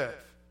half to death.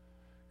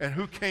 And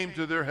who came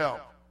to their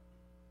help?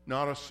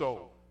 Not a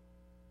soul.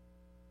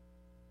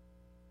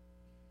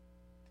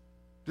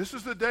 This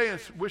is the day in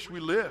which we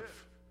live.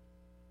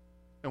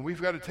 And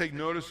we've got to take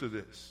notice of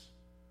this.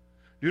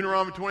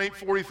 Deuteronomy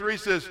 28:43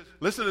 says,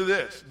 listen to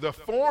this. The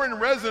foreign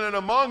resident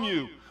among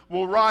you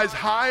will rise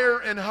higher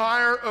and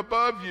higher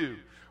above you.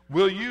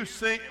 Will you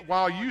sink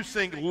while you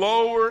sink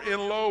lower and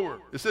lower?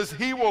 It says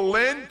he will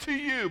lend to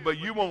you, but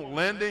you won't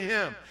lend to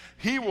him.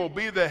 He will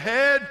be the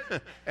head,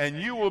 and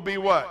you will be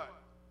what?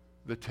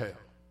 The tail.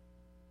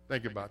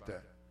 Think about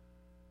that.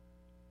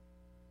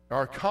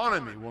 Our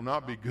economy will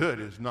not be good.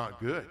 It's not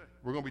good.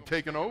 We're going to be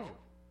taken over.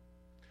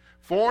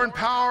 Foreign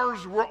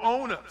powers will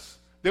own us.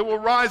 They will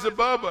rise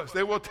above us.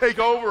 They will take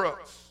over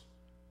us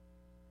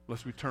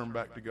unless we turn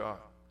back to God.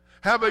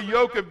 Have a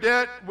yoke of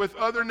debt with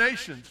other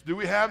nations. Do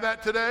we have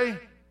that today?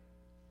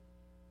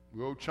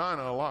 We owe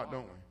China a lot,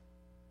 don't we?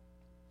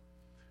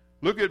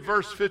 Look at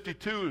verse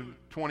 52 and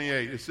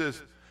 28. It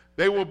says,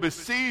 They will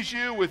besiege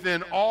you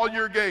within all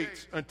your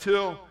gates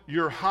until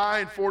your high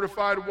and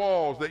fortified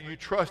walls that you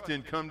trust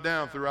in come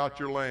down throughout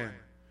your land.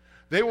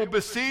 They will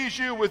besiege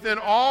you within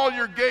all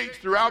your gates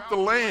throughout the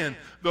land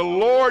the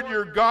Lord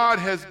your God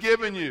has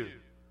given you.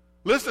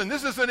 Listen,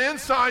 this is an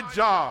inside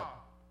job.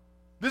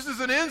 This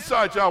is an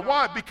inside job.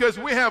 Why? Because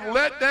we have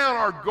let down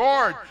our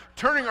guard,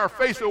 turning our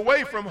face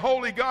away from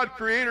holy God,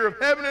 creator of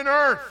heaven and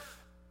earth.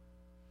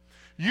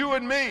 You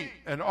and me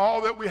and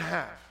all that we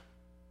have.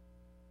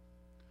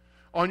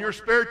 On your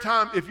spare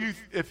time,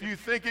 if you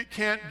think it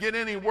can't get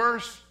any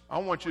worse, I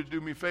want you to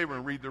do me a favor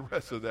and read the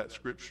rest of that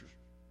scripture.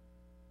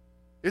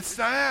 It's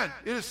sad.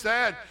 It is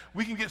sad.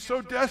 We can get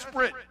so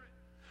desperate.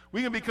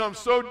 We can become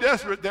so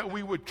desperate that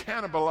we would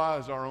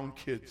cannibalize our own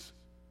kids.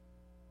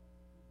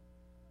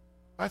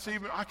 I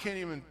can't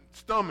even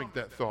stomach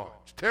that thought.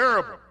 It's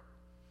terrible.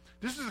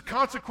 This is the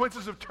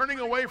consequences of turning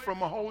away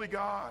from a holy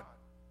God.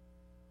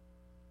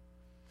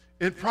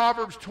 In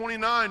Proverbs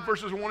 29,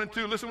 verses 1 and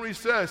 2, listen what he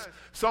says.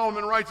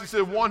 Solomon writes, he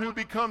said, one who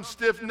becomes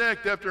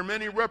stiff-necked after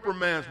many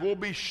reprimands will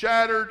be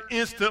shattered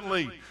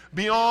instantly,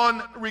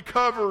 beyond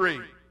recovery.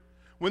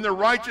 When the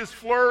righteous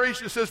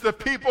flourish, it says, the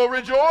people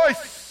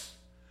rejoice.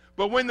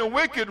 But when the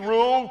wicked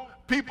rule,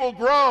 people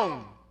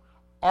groan.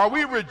 Are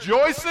we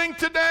rejoicing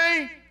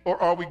today,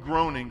 or are we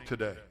groaning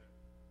today?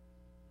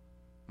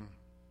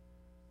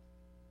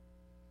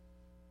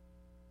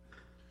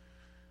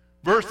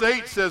 Verse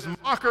 8 says,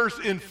 mockers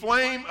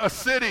inflame a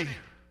city,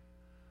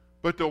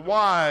 but the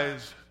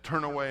wise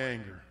turn away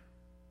anger.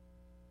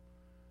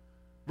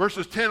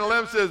 Verses 10 and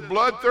 11 says,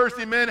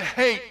 bloodthirsty men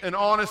hate an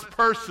honest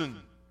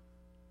person,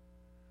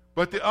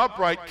 but the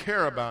upright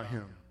care about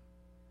him.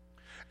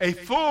 A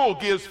fool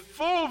gives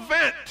full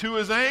vent to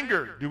his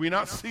anger. Do we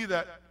not see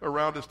that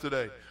around us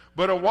today?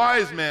 But a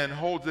wise man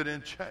holds it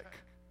in check.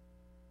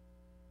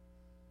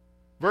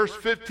 Verse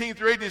 15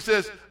 through 18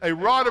 says, a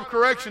rod of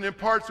correction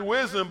imparts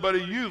wisdom, but a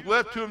youth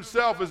left to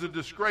himself is a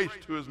disgrace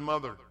to his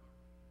mother.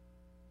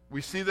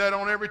 We see that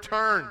on every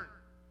turn.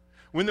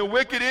 When the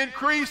wicked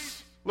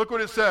increase, look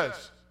what it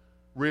says.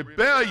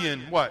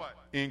 Rebellion, what?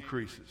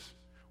 Increases.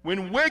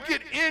 When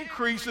wicked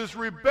increases,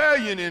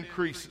 rebellion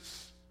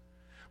increases.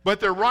 But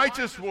the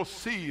righteous will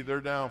see their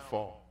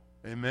downfall.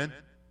 Amen?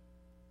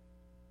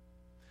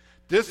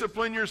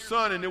 Discipline your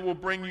son, and it will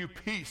bring you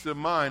peace of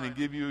mind and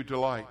give you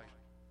delight.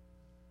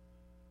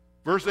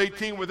 Verse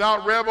 18,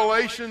 without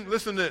revelation,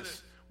 listen to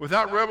this.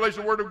 Without revelation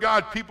of the word of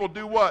God, people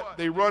do what?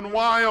 They run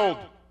wild.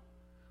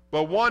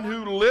 But one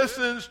who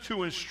listens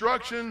to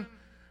instruction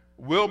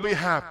will be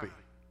happy.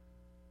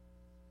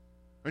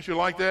 Don't you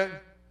like that?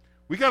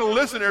 We got to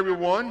listen,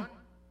 everyone.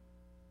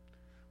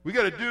 We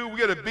got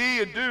to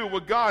be and do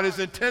what God has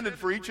intended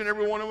for each and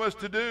every one of us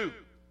to do.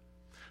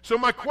 So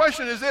my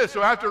question is this.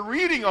 So after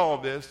reading all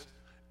of this,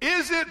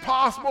 is it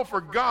possible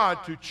for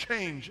God to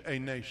change a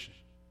nation?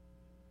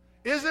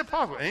 Is it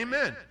possible?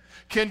 Amen.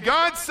 Can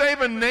God save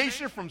a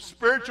nation from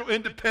spiritual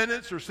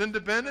independence or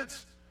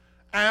sin-dependence?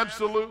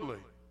 Absolutely.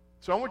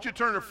 So I want you to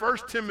turn to 1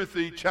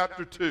 Timothy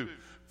chapter 2.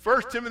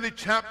 1 Timothy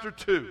chapter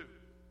 2.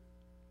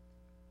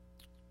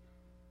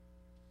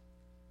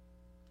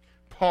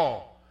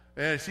 Paul,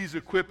 as he's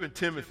equipping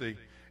Timothy,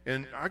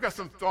 and I got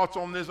some thoughts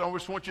on this I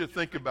just want you to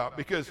think about,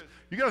 because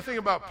you got to think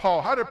about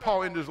Paul. How did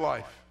Paul end his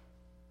life?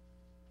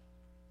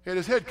 He had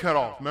his head cut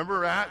off.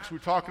 Remember Acts? We're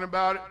talking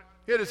about it.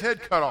 He had his head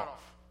cut off.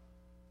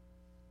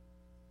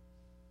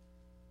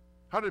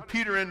 How did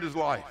Peter end his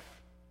life?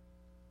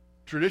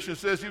 Tradition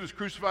says he was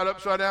crucified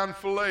upside down and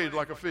filleted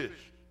like a fish.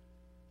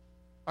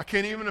 I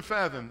can't even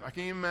fathom. I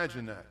can't even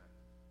imagine that.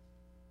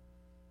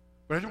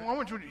 But I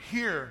want you to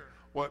hear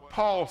what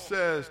Paul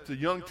says to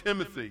young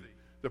Timothy,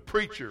 the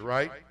preacher,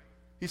 right?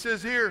 He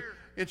says here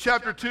in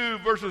chapter 2,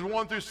 verses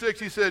 1 through 6,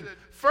 he said,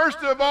 first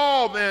of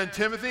all then,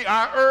 Timothy,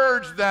 I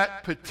urge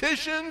that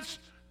petitions,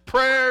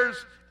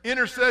 prayers,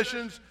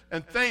 intercessions,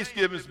 and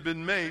thanksgivings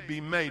be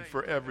made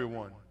for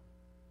everyone.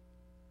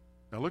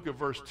 Now look at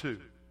verse 2.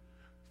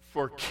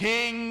 For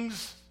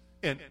kings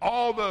and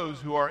all those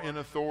who are in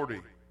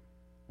authority.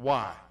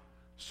 Why?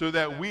 So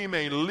that we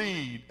may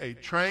lead a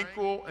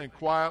tranquil and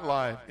quiet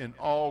life in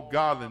all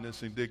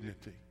godliness and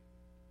dignity.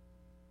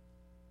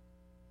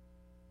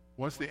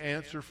 What's the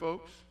answer,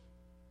 folks?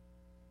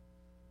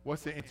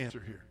 What's the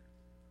answer here?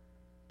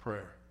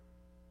 Prayer.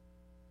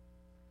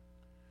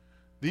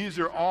 These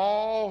are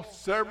all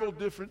several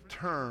different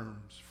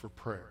terms for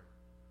prayer.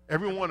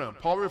 Every one of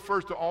them. Paul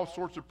refers to all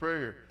sorts of prayer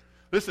here.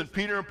 Listen,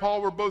 Peter and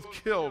Paul were both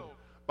killed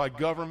by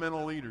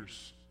governmental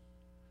leaders.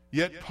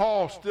 Yet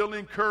Paul still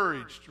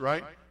encouraged,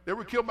 right? They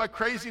were killed by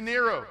crazy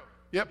Nero.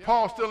 Yet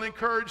Paul still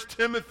encouraged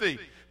Timothy,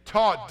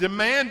 taught,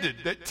 demanded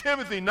that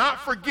Timothy not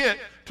forget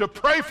to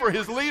pray for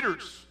his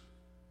leaders.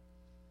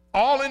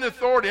 All in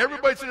authority.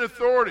 Everybody's in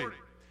authority.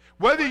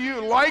 Whether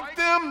you like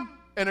them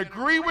and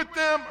agree with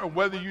them or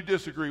whether you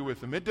disagree with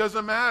them, it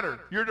doesn't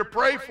matter. You're to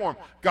pray for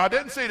them. God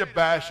doesn't say to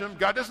bash them.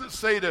 God doesn't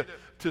say to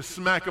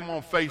smack them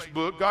on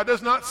Facebook. God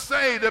does not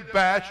say to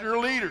bash your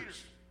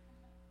leaders.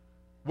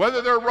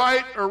 Whether they're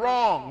right or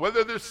wrong,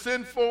 whether they're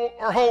sinful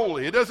or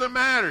holy, it doesn't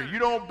matter. You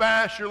don't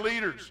bash your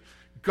leaders.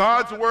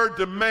 God's word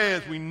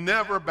demands we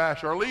never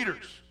bash our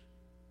leaders.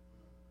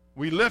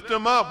 We lift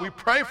them up. We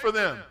pray for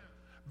them.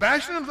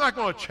 Bashing them's not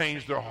going to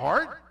change their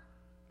heart.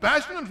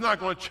 Bashing them's not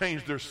going to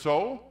change their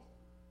soul.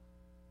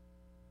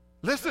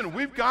 Listen,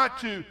 we've got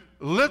to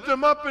lift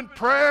them up in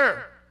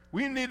prayer.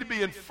 We need to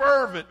be in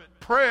fervent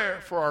prayer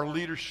for our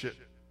leadership.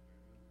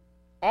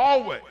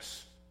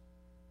 Always.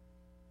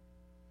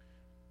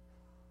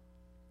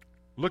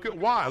 Look at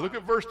why. Look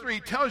at verse 3.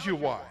 It tells you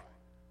why.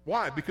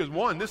 Why? Because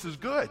one, this is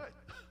good.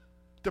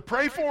 To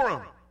pray for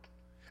them.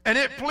 And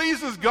it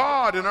pleases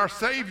God and our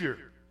Savior,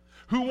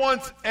 who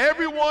wants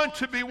everyone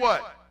to be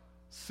what?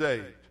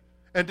 Saved.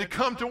 And to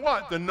come to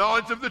what? The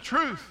knowledge of the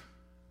truth.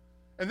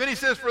 And then he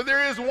says, for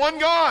there is one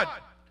God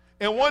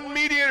and one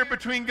mediator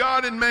between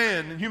God and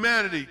man and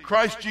humanity,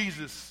 Christ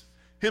Jesus,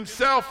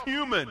 himself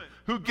human,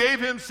 who gave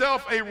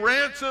himself a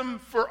ransom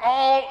for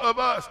all of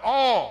us,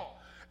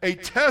 all, a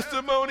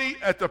testimony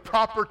at the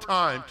proper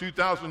time,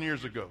 2,000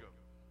 years ago.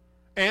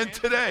 And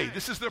today,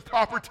 this is the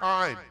proper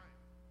time.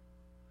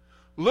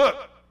 Look,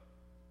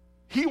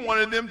 he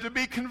wanted them to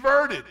be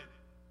converted.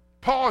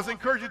 Paul is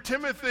encouraging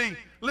Timothy,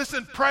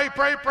 listen, pray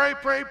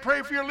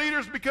for your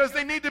leaders because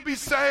they need to be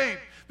saved.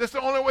 That's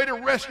the only way to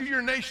rescue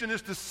your nation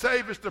is to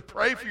save, is to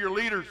pray for your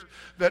leaders,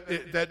 that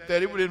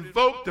it would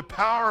invoke the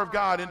power of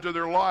God into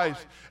their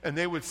lives, and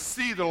they would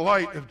see the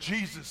light of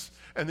Jesus,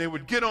 and they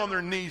would get on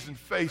their knees and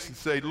face and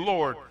say,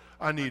 Lord,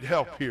 I need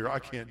help here. I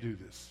can't do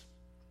this.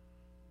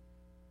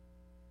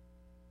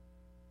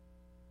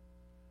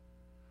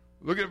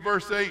 Look at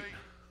verse 8.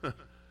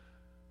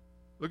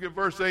 Look at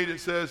verse 8. It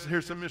says,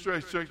 here's some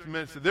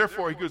instructions.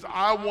 Therefore, he goes,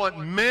 I want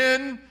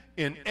men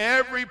in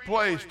every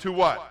place to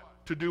what?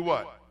 To do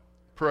what?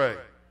 Pray.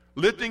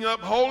 Lifting up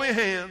holy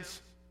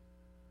hands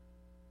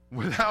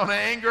without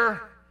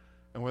anger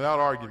and without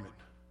argument.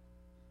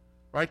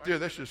 Right there,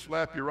 that should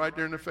slap you right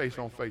there in the face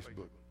on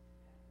Facebook.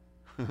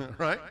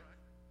 Right?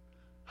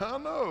 I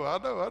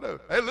know.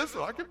 Hey,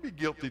 listen, I can be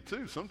guilty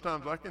too.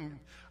 Sometimes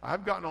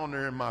I've gotten on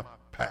there in my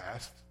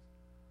past,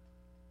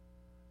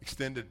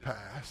 extended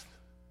past.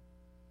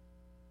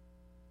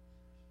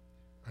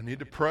 I need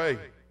to pray.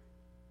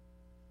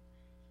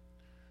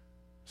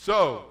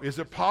 So, is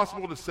it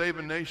possible to save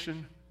a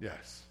nation?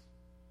 Yes.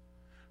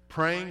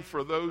 Praying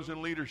for those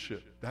in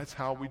leadership. That's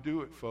how we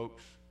do it,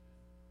 folks.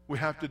 We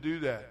have to do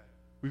that.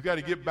 We've got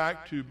to get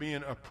back to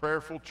being a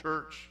prayerful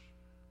church.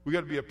 We've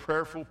got to be a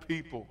prayerful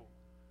people.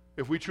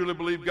 If we truly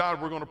believe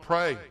God, we're going to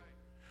pray.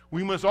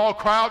 We must all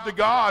cry out to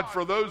God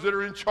for those that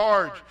are in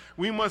charge.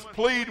 We must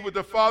plead with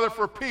the Father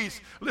for peace.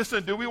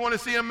 Listen, do we want to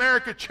see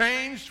America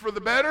changed for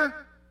the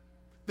better?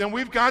 Then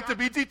we've got to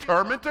be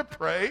determined to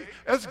pray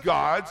as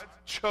God's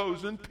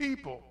chosen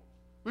people.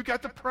 We've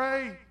got to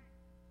pray.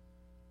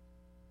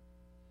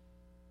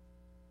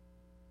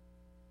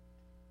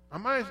 I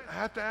might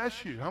have to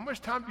ask you, how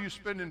much time do you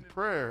spend in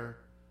prayer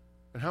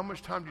and how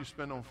much time do you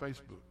spend on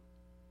Facebook?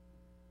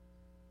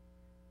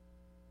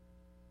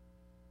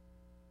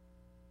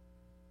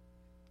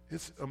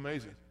 It's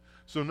amazing.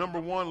 So number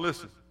one,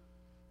 listen.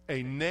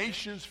 A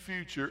nation's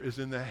future is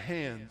in the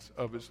hands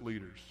of its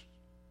leaders.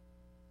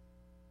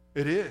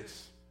 It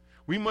is.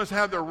 We must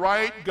have the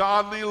right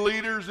godly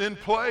leaders in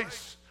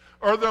place,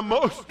 or the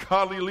most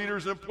godly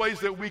leaders in place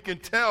that we can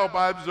tell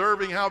by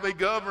observing how they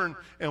govern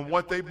and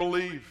what they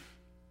believe.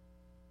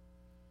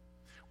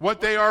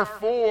 What they are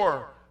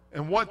for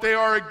and what they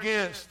are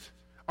against.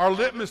 Our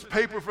litmus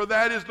paper for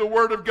that is the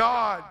Word of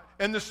God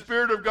and the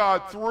Spirit of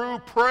God through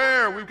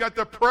prayer. We've got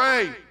to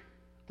pray.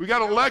 We've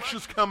got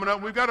elections coming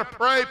up. We've got to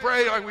pray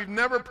like we've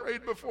never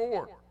prayed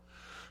before.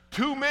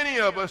 Too many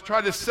of us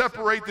try to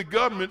separate the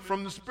government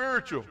from the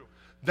spiritual.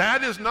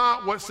 That is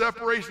not what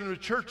separation of the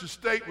church and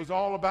state was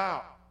all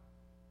about.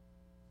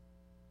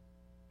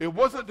 It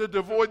wasn't to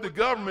devoid the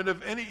government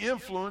of any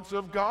influence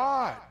of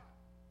God.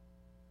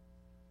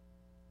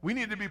 We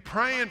need to be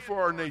praying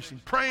for our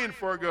nation, praying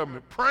for our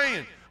government,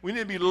 praying. We need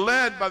to be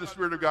led by the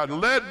Spirit of God,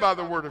 led by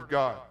the Word of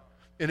God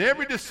in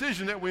every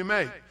decision that we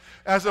make.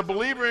 As a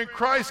believer in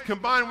Christ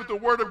combined with the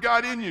Word of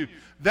God in you,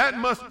 that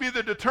must be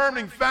the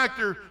determining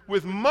factor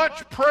with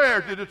much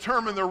prayer to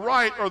determine the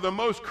right or the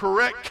most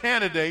correct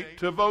candidate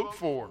to vote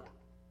for.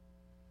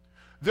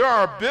 There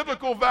are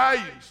biblical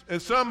values,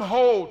 and some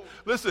hold,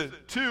 listen,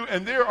 to,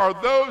 and there are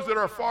those that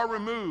are far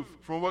removed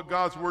from what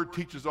God's Word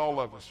teaches all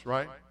of us,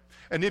 right?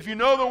 And if you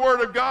know the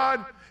Word of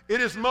God,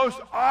 it is most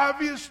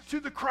obvious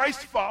to the Christ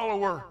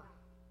follower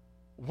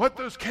what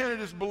those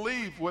candidates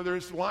believe, whether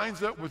it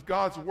lines up with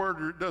God's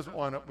Word or it doesn't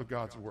line up with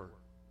God's Word.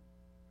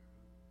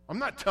 I'm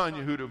not telling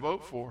you who to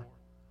vote for,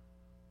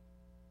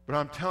 but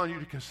I'm telling you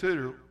to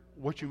consider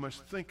what you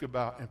must think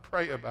about and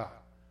pray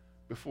about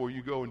before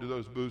you go into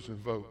those booths and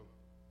vote.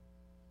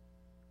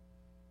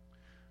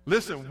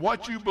 Listen,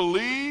 what you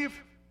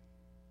believe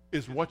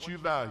is what you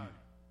value.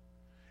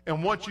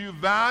 And what you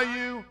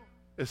value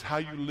is how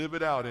you live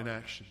it out in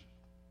action.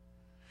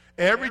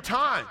 Every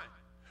time,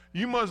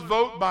 you must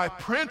vote by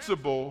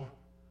principle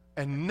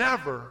and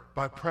never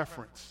by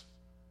preference.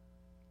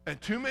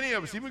 And too many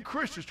of us, even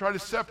Christians, try to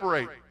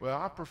separate.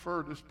 Well, I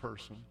prefer this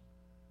person.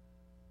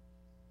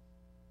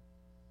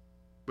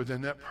 but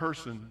then that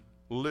person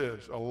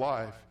lives a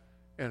life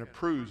and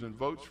approves and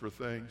votes for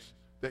things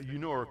that you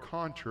know are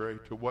contrary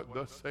to what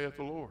thus saith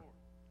the Lord.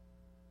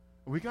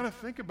 We got to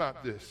think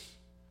about this.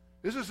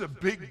 This is a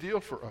big deal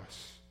for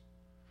us.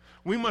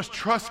 We must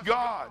trust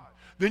God.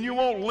 Then you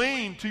won't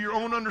lean to your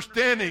own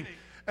understanding.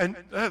 And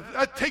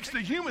that takes the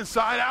human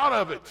side out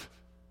of it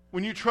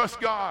when you trust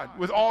God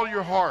with all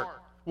your heart.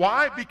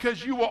 Why?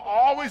 Because you will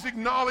always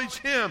acknowledge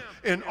Him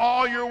in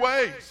all your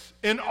ways.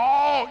 In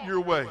all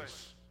your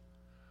ways.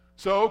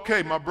 So,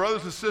 okay, my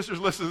brothers and sisters,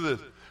 listen to this.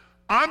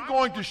 I'm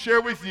going to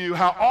share with you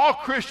how all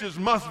Christians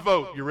must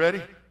vote. You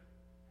ready?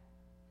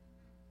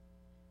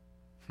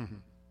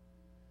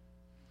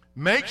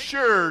 Make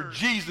sure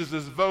Jesus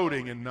is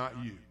voting and not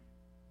you.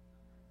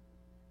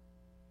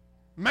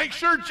 Make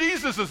sure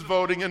Jesus is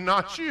voting and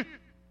not you.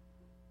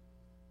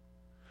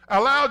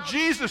 Allow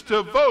Jesus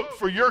to vote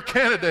for your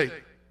candidate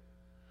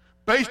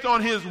based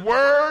on His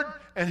word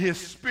and His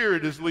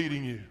Spirit is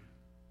leading you.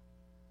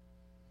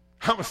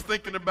 I was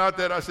thinking about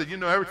that. I said, you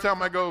know, every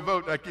time I go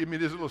vote, they give me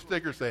this little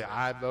sticker say,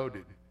 I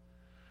voted.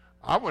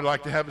 I would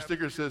like to have a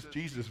sticker that says,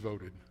 Jesus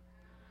voted.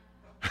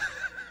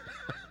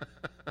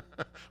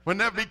 Wouldn't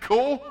that be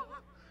cool?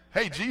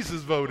 Hey,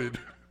 Jesus voted.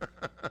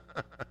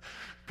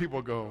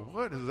 People go,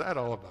 what is that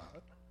all about?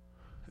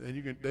 Then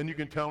you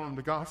can tell them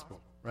the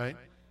gospel, right?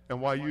 And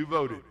why you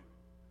voted,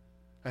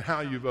 and how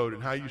you voted,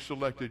 how you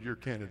selected your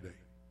candidate.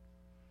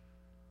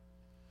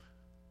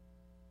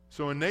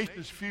 So a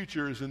nation's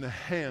future is in the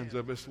hands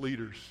of its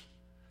leaders.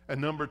 And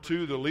number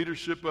two, the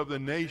leadership of the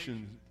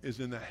nation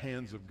is in the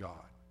hands of God.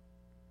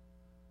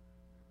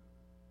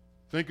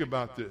 Think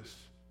about this.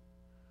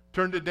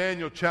 Turn to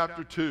Daniel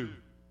chapter 2.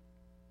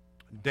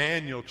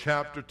 Daniel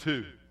chapter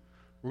 2.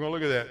 We're going to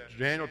look at that.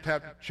 Daniel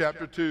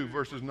chapter 2,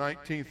 verses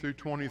 19 through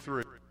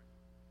 23.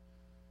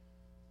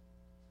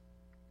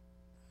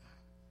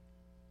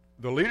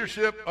 The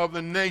leadership of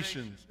the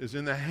nations is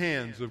in the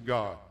hands of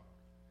God.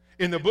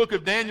 In the book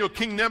of Daniel,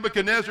 King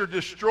Nebuchadnezzar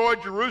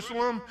destroyed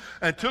Jerusalem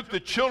and took the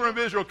children of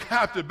Israel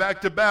captive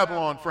back to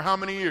Babylon for how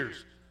many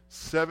years?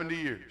 70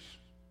 years.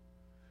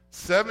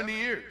 70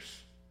 years.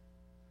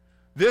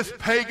 This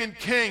pagan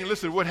king,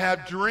 listen, would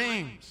have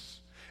dreams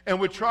and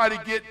would try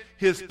to get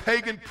his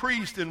pagan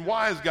priests and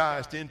wise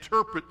guys to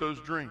interpret those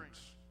dreams.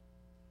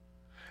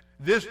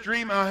 This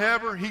dream,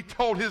 however, he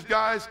told his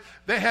guys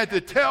they had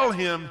to tell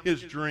him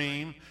his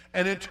dream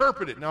and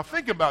interpret it. Now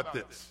think about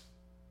this.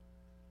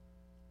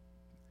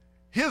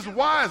 His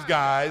wise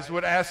guys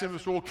would ask him,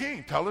 well,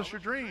 king, tell us your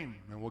dream,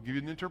 and we'll give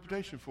you an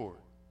interpretation for it.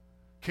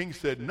 King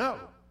said, no,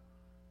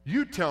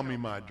 you tell me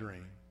my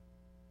dream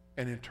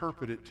and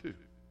interpret it too.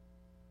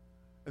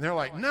 And they're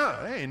like, no,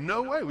 there ain't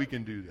no way we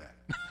can do that.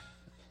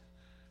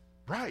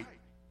 Right.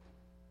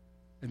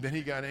 And then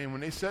he got in.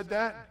 When they said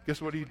that,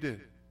 guess what he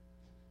did?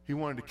 He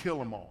wanted to kill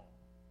them all.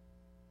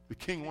 The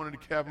king wanted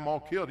to have them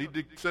all killed. He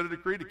set a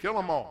decree to kill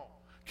them all.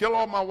 Kill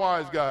all my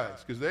wise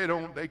guys, because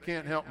they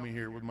can't help me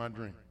here with my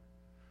dream.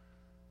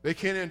 They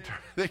can't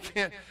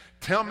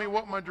tell me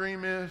what my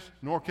dream is,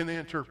 nor can they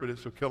interpret it,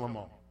 so kill them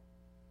all.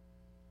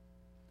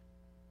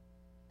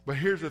 But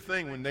here's the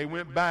thing. When they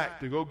went back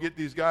to go get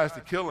these guys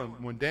to kill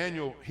him, when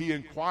Daniel, he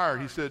inquired,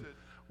 he said,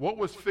 what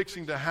was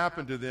fixing to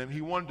happen to them?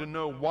 He wanted to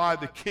know why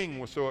the king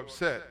was so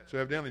upset. So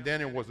evidently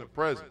Daniel wasn't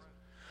present.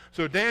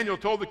 So Daniel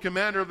told the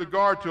commander of the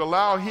guard to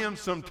allow him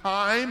some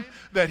time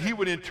that he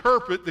would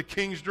interpret the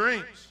king's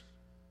dreams.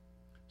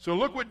 So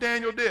look what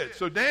Daniel did.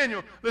 So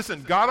Daniel,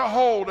 listen, got a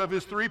hold of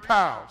his three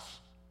pals.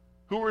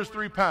 Who were his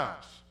three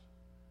pals?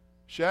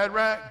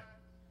 Shadrach,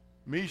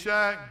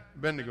 Meshach,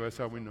 Abednego. That's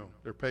how we know.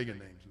 They're pagan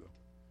names,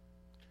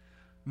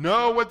 though.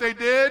 Know what they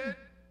did?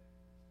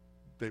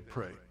 They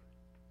prayed.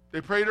 They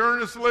prayed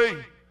earnestly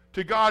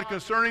to God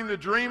concerning the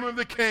dream of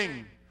the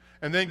king.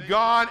 And then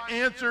God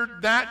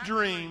answered that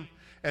dream.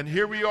 And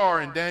here we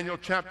are in Daniel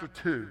chapter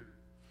 2.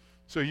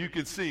 So you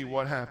can see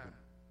what happened.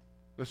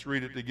 Let's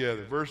read it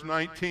together. Verse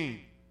 19.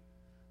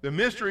 The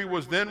mystery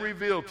was then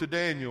revealed to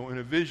Daniel in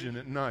a vision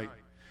at night.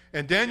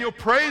 And Daniel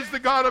praised the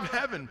God of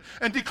heaven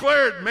and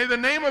declared, may the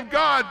name of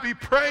God be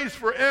praised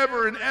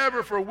forever and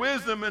ever, for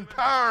wisdom and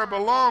power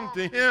belong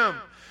to him.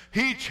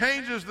 He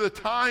changes the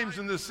times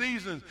and the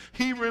seasons.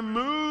 He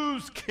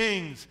removes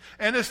kings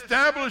and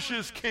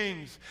establishes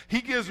kings.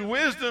 He gives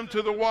wisdom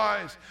to the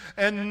wise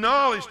and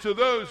knowledge to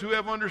those who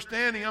have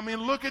understanding. I mean,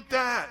 look at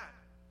that.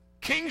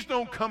 Kings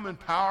don't come in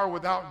power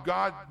without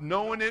God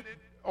knowing it,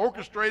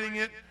 orchestrating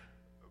it,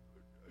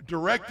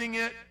 directing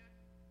it.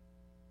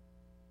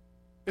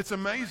 It's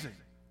amazing.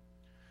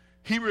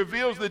 He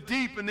reveals the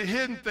deep and the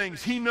hidden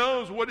things. He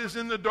knows what is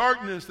in the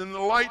darkness, and the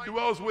light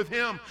dwells with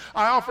him.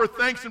 I offer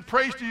thanks and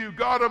praise to you,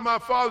 God of my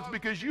fathers,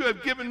 because you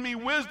have given me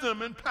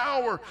wisdom and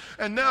power,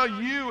 and now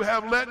you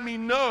have let me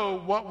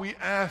know what we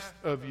asked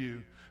of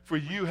you, for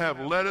you have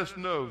let us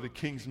know the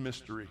king's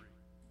mystery.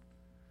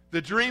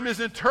 The dream is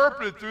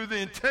interpreted through the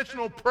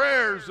intentional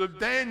prayers of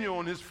Daniel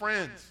and his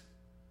friends.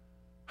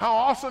 How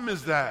awesome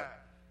is that?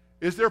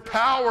 Is there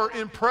power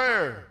in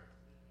prayer?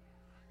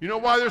 You know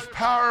why there's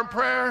power in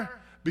prayer?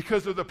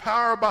 Because of the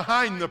power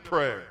behind the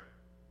prayer.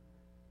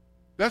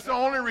 That's the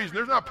only reason.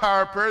 There's not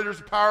power of prayer.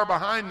 There's power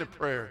behind the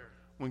prayer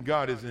when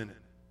God is in it.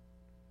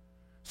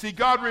 See,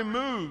 God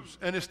removes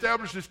and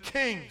establishes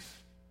kings.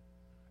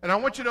 And I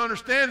want you to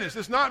understand this.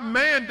 It's not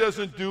man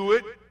doesn't do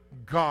it.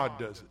 God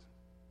does it.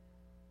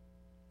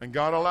 And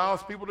God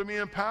allows people to be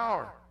in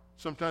power,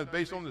 sometimes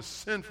based on the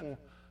sinful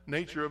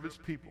nature of its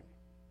people.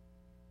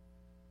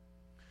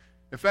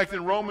 In fact,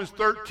 in Romans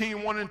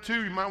 13, 1 and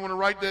 2, you might want to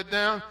write that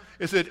down.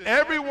 It said,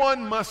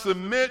 everyone must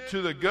submit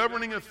to the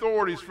governing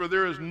authorities, for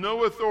there is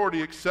no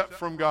authority except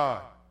from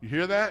God. You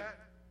hear that?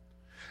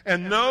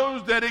 And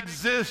those that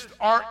exist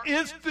are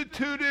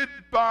instituted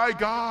by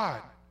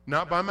God,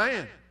 not by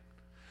man.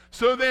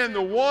 So then,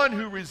 the one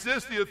who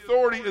resists the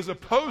authority is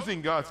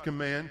opposing God's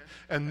command,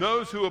 and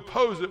those who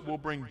oppose it will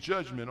bring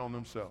judgment on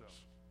themselves.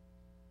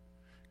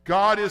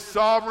 God is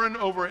sovereign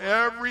over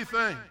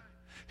everything.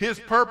 His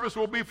purpose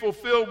will be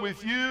fulfilled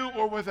with you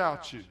or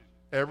without you,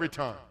 every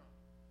time.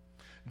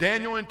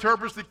 Daniel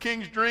interprets the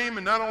king's dream,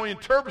 and not only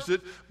interprets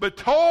it, but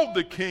told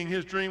the king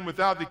his dream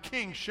without the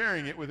king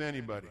sharing it with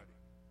anybody.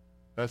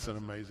 That's an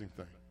amazing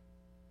thing.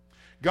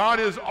 God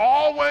is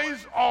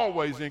always,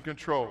 always in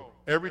control,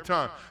 every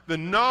time. The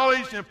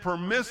knowledge and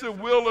permissive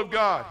will of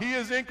God. He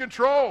is in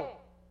control.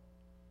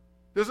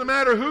 Doesn't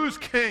matter who's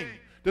king.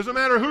 Doesn't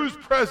matter who's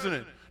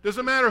president.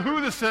 Doesn't matter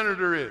who the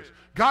senator is.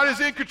 God is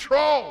in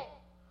control.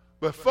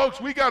 But folks,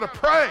 we got to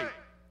pray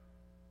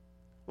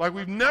like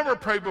we've never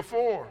prayed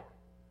before.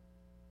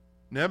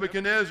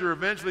 Nebuchadnezzar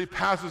eventually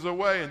passes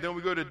away, and then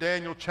we go to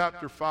Daniel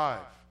chapter 5.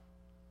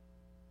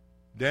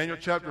 Daniel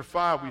chapter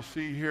 5, we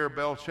see here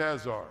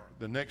Belshazzar,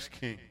 the next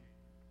king.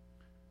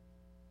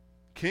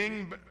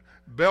 King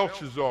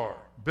Belshazzar.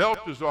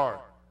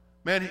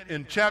 Man,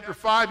 in chapter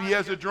 5, he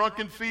has a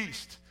drunken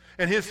feast.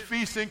 And his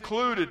feast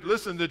included,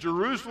 listen, the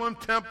Jerusalem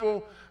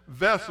temple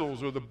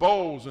vessels, or the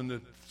bowls and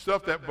the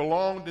stuff that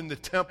belonged in the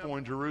temple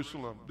in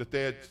Jerusalem that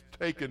they had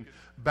taken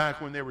back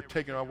when they were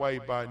taken away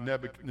by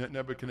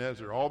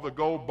Nebuchadnezzar. All the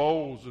gold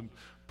bowls and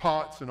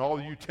pots and all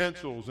the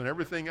utensils and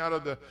everything out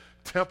of the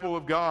temple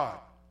of God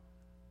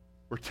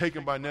were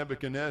taken by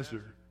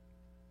Nebuchadnezzar.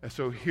 And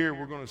so here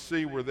we're going to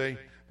see where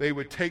they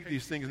would take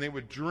these things and they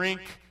would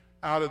drink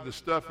out of the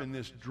stuff in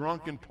this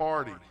drunken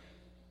party,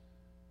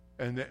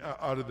 and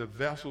out of the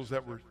vessels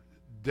that were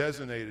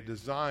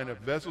designed of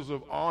vessels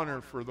of honor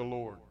for the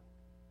Lord.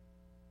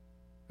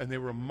 And they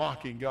were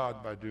mocking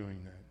God by doing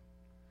that.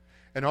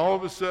 And all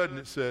of a sudden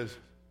it says,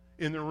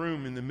 in the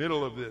room, in the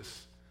middle of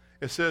this,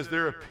 it says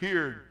there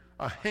appeared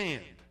a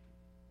hand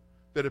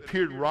that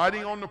appeared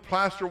writing on the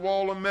plaster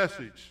wall a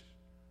message.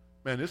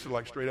 Man, this is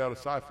like straight out of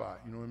sci-fi,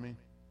 you know what I mean?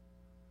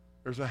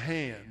 There's a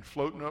hand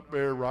floating up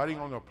there writing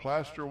on the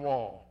plaster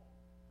wall,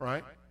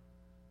 right?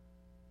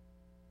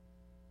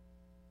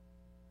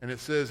 And it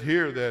says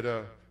here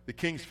that the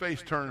king's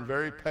face turned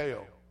very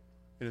pale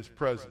in his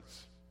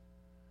presence.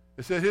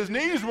 It said his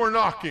knees were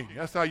knocking.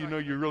 That's how you know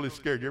you're really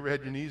scared. You ever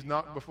had your knees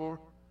knocked before?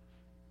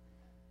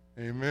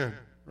 Amen.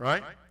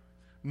 Right?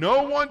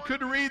 No one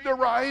could read the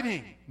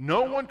writing.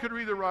 No one could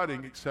read the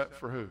writing except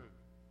for who?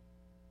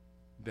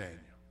 Daniel.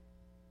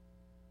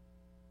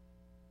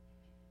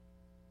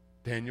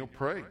 Daniel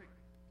prayed.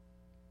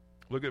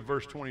 Look at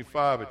verse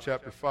 25 of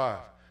chapter 5.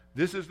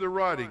 This is the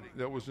writing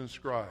that was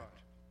inscribed.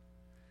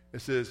 It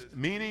says,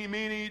 Mene,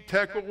 Mene,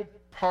 Tekel,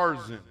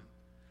 Parsin.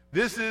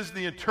 This is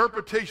the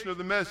interpretation of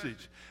the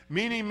message.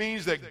 Mene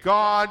means that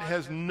God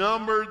has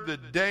numbered the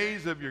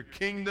days of your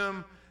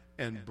kingdom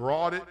and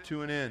brought it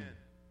to an end.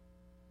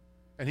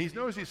 And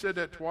notice he said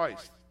that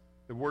twice,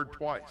 the word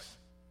twice.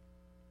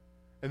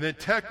 And then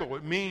Tekel,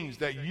 it means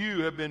that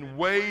you have been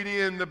weighed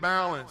in the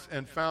balance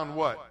and found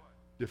what?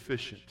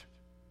 Deficient.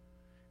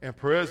 And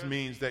Perez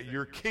means that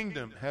your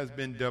kingdom has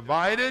been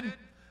divided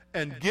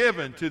and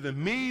given to the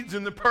Medes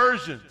and the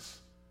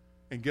Persians.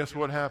 And guess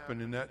what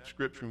happened in that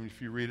scripture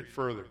if you read it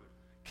further?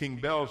 King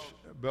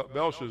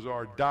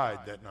Belshazzar died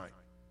that night.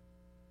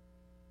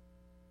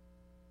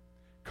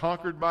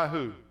 Conquered by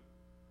who?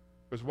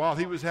 Because while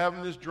he was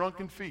having this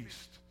drunken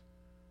feast,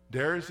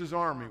 Darius'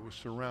 army was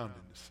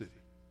surrounding the city.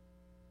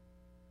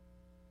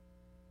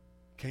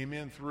 Came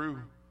in through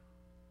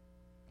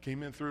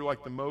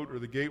like the moat or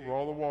the gate where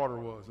all the water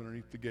was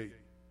underneath the gate.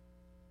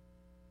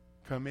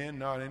 Come in,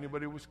 not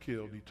anybody was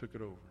killed. He took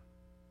it over.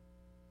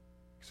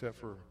 Except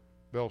for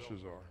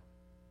Belshazzar.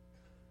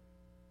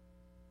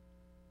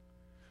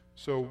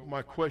 So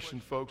my question,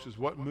 folks, is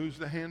what moves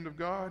the hand of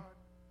God?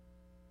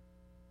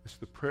 It's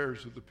the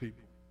prayers of the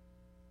people.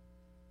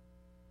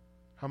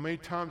 How many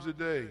times a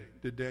day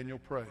did Daniel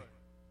pray?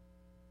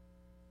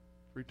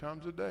 3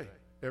 times a day.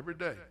 Every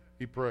day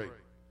he prayed.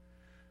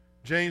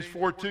 James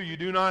 4:2, you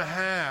do not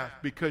have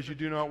because you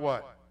do not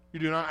what? You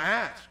do not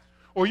ask.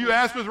 Or you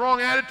ask with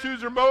wrong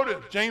attitudes or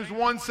motives. James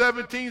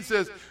 1:17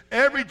 says,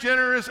 every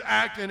generous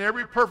act and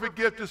every perfect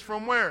gift is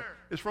from where?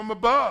 It's from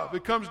above.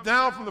 It comes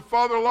down from the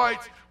Father of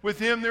lights. With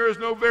him there is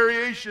no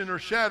variation or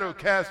shadow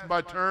cast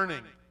by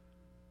turning.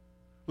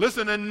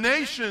 Listen, a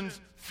nation's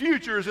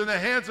future is in the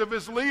hands of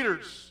its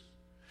leaders.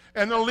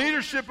 And the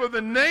leadership of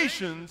the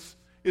nations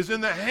is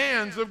in the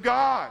hands of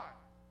God.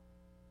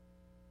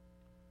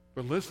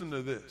 But listen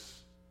to this.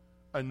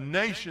 A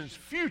nation's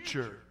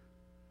future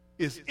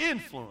is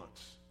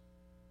influenced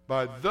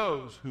by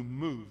those who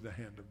move the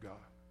hand of God.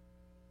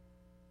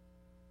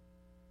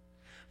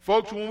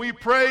 Folks, when we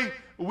pray,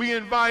 we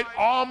invite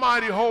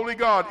Almighty Holy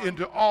God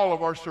into all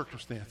of our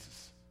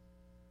circumstances.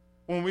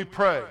 When we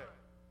pray.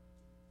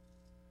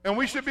 And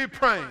we should be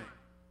praying.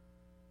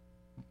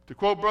 To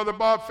quote Brother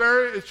Bob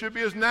Ferry, it should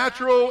be as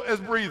natural as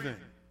breathing.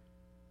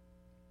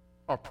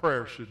 Our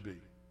prayer should be.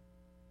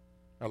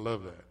 I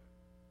love that.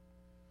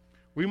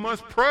 We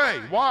must pray.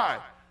 Why?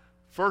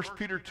 1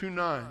 Peter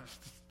 2:9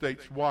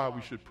 states why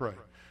we should pray.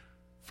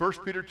 1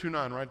 Peter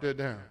 2:9, write that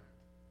down.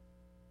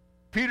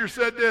 Peter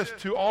said this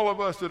to all of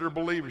us that are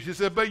believers. He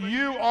said, but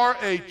you are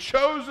a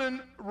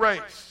chosen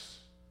race.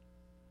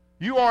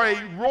 You are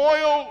a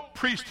royal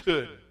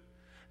priesthood.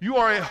 You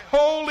are a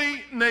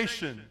holy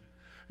nation.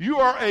 You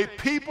are a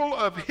people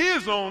of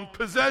his own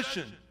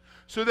possession,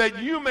 so that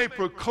you may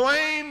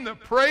proclaim the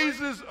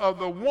praises of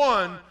the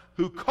one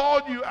who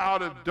called you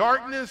out of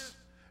darkness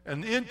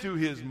and into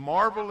his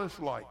marvelous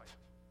light.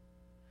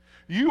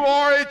 You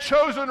are a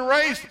chosen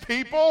race,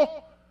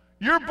 people.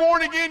 You're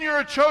born again. You're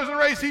a chosen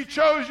race. He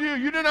chose you.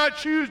 You did not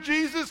choose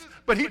Jesus,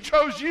 but he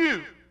chose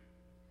you.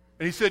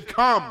 And he said,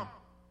 come.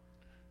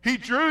 He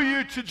drew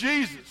you to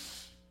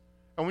Jesus.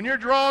 And when you're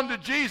drawn to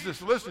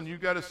Jesus, listen,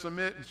 you've got to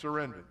submit and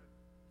surrender.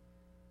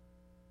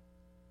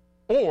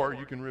 Or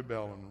you can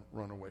rebel and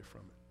run away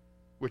from it,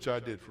 which I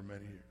did for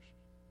many years.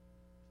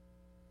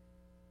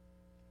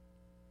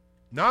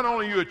 Not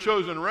only are you a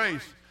chosen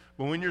race,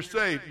 but when you're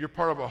saved, you're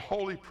part of a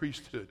holy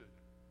priesthood.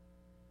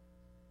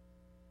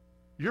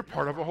 You're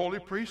part of a holy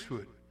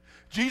priesthood.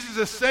 Jesus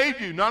has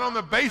saved you not on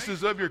the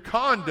basis of your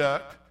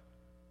conduct,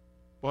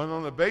 but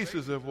on the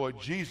basis of what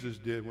Jesus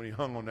did when he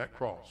hung on that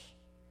cross.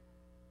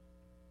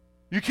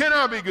 You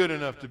cannot be good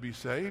enough to be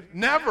saved.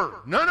 Never.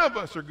 None of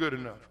us are good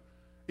enough.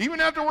 Even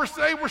after we're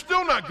saved, we're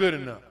still not good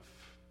enough.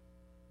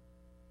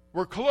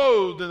 We're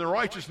clothed in the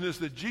righteousness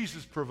that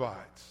Jesus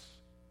provides.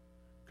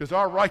 Because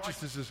our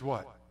righteousness is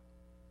what?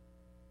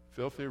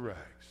 Filthy rags.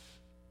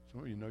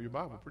 Some of you know your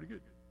Bible pretty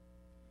good.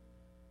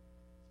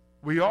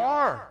 We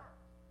are.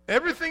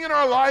 Everything in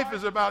our life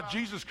is about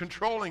Jesus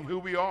controlling who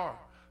we are,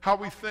 how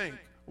we think,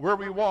 where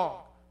we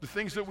walk, the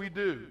things that we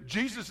do.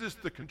 Jesus is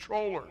the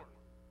controller.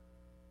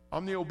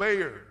 I'm the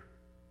obeyer.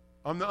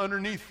 I'm the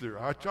underneather.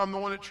 I'm the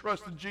one that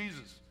trusts in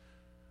Jesus.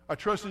 I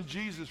trust in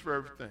Jesus for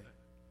everything.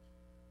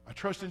 I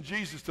trust in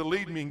Jesus to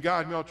lead me and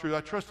guide me all truth.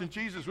 I trust in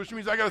Jesus, which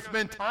means I got to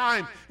spend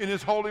time in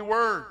his holy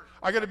word.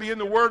 I got to be in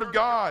the word of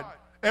God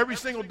every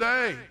single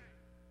day.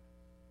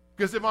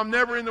 Because if I'm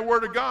never in the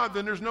word of God,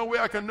 then there's no way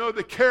I can know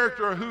the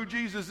character of who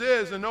Jesus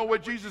is and know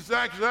what Jesus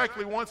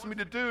exactly wants me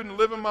to do and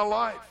live in my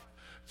life.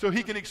 So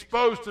he can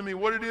expose to me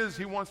what it is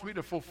he wants me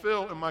to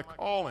fulfill in my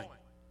calling.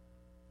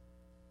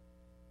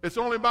 It's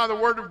only by the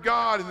word of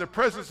God and the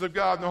presence of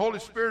God and the Holy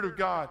Spirit of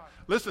God,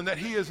 listen, that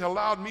he has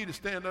allowed me to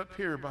stand up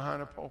here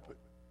behind a pulpit.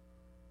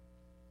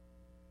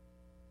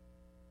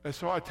 And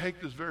so I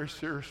take this very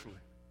seriously.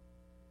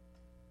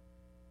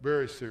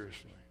 Very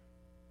seriously.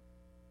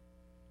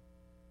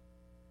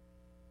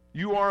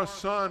 You are a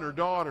son or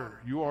daughter.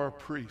 You are a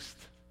priest.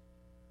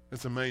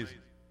 It's amazing.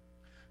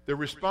 The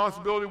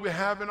responsibility we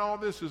have in all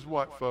this is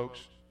what, folks?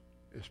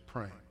 Is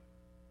praying.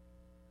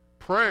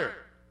 Prayer.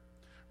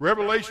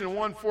 Revelation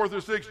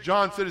 1:4-6,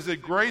 John said, "Is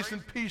grace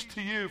and peace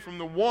to you from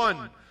the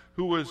one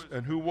who was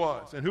and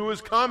who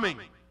is coming,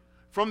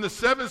 from the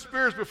seven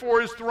spirits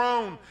before his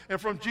throne, and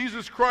from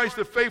Jesus Christ,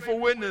 the faithful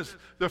witness,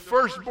 the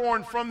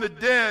firstborn from the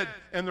dead,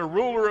 and the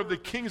ruler of the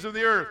kings of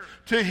the earth.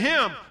 To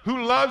him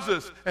who loves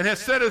us and has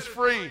set us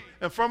free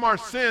and from our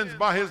sins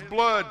by his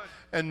blood,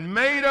 and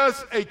made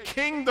us a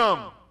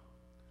kingdom,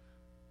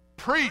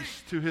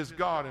 priests to his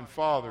God and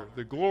Father.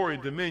 The glory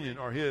and dominion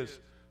are his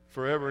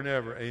forever and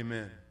ever.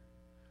 Amen."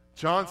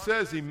 John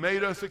says he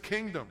made us a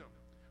kingdom.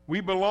 We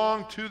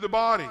belong to the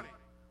body.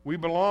 We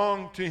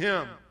belong to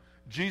him.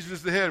 Jesus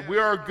is the head. We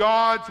are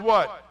God's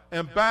what?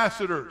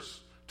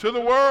 Ambassadors to the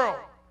world.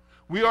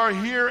 We are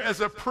here as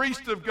a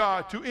priest of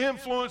God to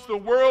influence the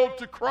world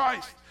to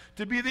Christ,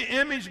 to be the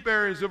image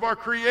bearers of our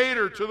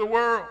Creator to the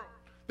world.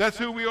 That's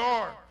who we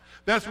are.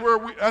 That's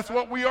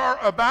what we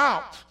are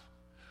about.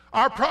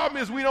 Our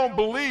problem is we don't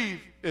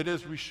believe it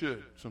as we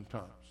should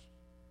sometimes.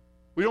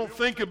 We don't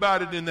think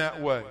about it in that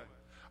way.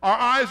 Our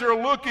eyes are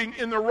looking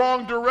in the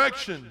wrong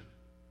direction.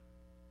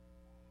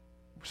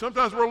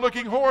 Sometimes we're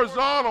looking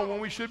horizontal when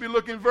we should be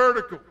looking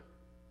vertical.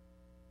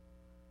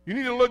 You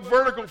need to look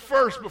vertical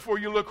first before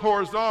you look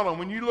horizontal.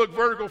 When you look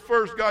vertical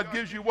first, God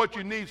gives you what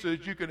you need so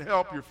that you can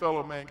help your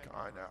fellow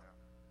mankind out.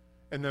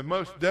 And the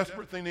most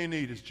desperate thing they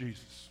need is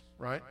Jesus,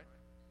 right?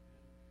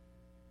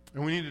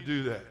 And we need to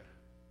do that.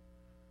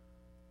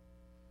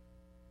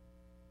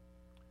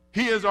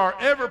 He is our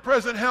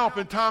ever-present help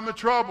in time of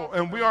trouble.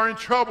 And we are in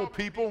trouble,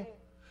 people.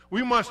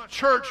 We must,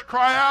 church,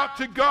 cry out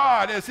to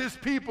God as his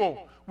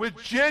people with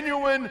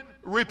genuine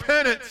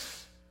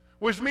repentance,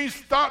 which means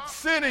stop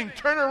sinning,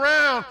 turn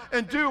around,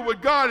 and do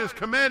what God has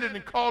commanded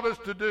and called us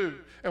to do.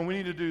 And we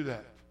need to do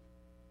that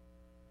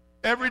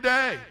every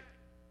day.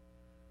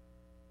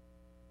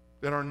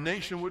 that our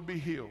nation would be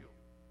healed.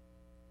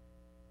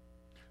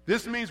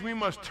 This means we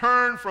must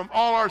turn from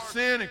all our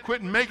sin and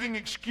quit making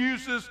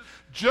excuses,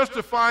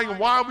 justifying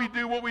why we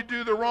do what we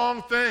do, the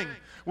wrong thing.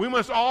 We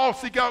must all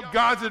seek out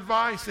God's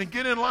advice and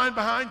get in line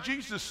behind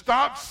Jesus.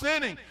 Stop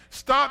sinning.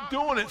 Stop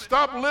doing it.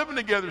 Stop living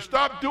together.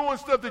 Stop doing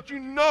stuff that you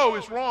know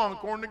is wrong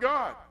according to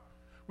God.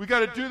 We got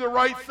to do the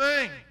right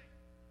thing.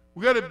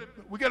 We got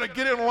to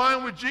get in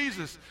line with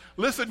Jesus.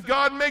 Listen,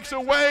 God makes a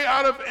way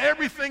out of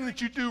everything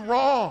that you do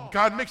wrong.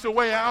 God makes a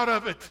way out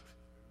of it.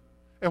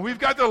 And we've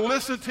got to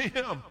listen to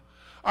him.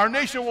 Our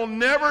nation will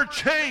never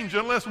change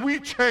unless we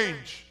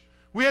change.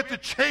 We have to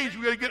change.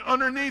 We got to get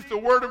underneath the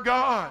Word of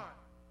God.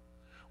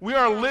 We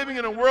are living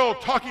in a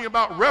world talking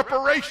about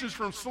reparations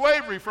from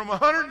slavery from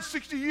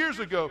 160 years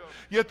ago,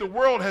 yet the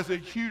world has a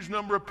huge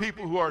number of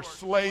people who are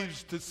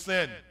slaves to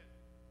sin.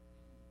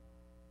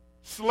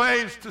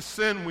 Slaves to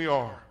sin we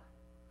are.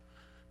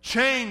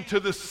 Chained to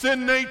the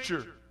sin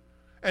nature.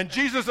 And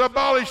Jesus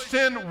abolished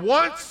sin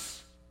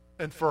once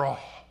and for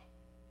all.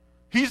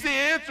 He's the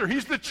answer.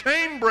 He's the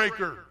chain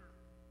breaker.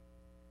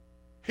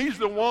 He's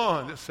the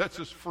one that sets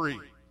us free.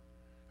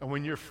 And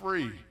when you're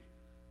free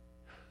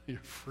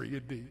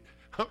indeed.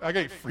 I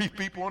got free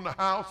people in the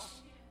house.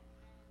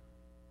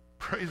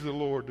 Praise the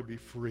Lord to be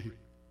free.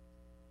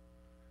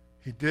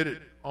 He did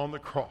it on the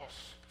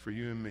cross for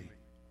you and me.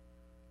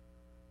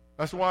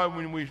 That's why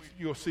when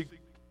you'll see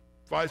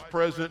Vice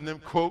President and them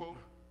quote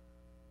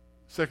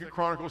 2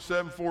 Chronicles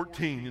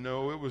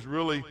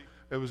 7:14,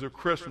 it was a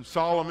request from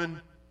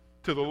Solomon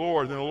to the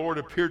Lord. Then the Lord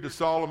appeared to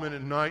Solomon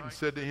at night and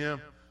said to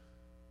him,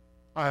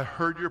 I have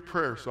heard your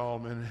prayer,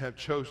 Solomon, and have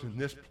chosen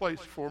this place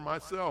for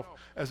myself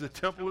as a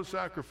temple of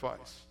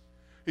sacrifice.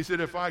 He said,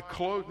 now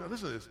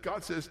listen to this.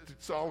 God says to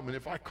Solomon,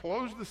 if I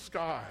close the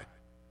sky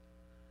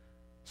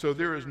so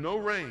there is no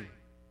rain,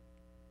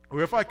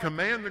 or if I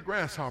command the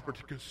grasshopper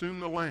to consume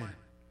the land,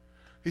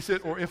 he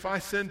said, or if I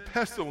send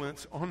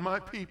pestilence on my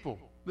people,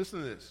 listen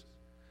to this.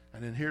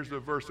 And then here's the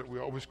verse that we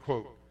always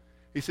quote.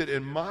 He said,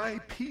 and my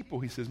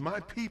people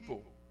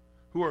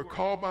who are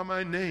called by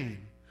my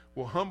name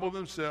will humble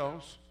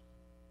themselves,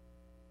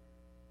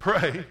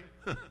 pray,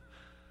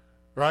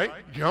 right?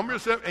 You humble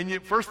yourself,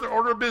 and first the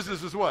order of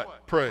business is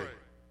what? Pray,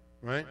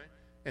 right?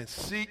 And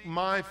seek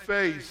my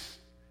face.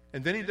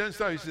 And then he doesn't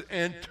stop. He says,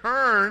 and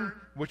turn,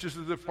 which is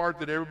the part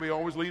that everybody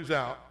always leaves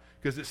out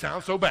because it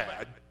sounds so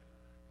bad.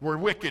 We're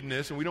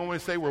wickedness, and we don't want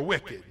to say we're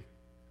wicked.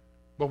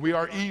 But we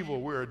are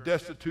evil. We are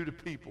destitute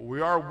of people.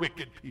 We are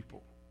wicked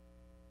people.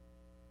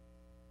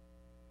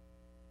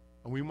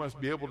 And we must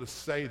be able to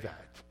say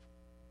that.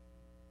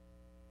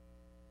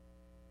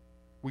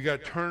 We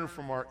got to turn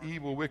from our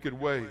evil, wicked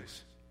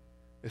ways.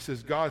 It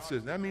says, God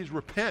says, that means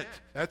repent.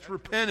 That's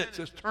repentance.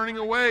 It's turning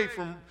away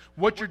from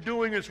what you're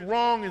doing is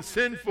wrong and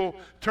sinful,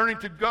 turning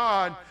to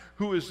God,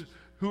 who is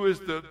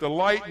the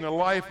light and the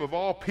life of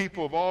all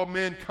people, of all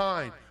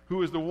mankind,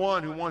 who is the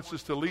one who wants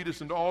us to lead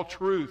us into all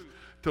truth,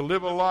 to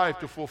live a life,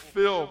 to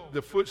fulfill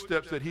the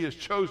footsteps that he has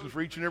chosen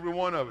for each and every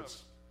one of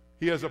us.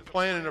 He has a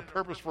plan and a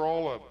purpose for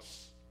all of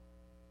us.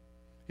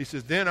 He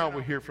says, then I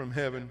will hear from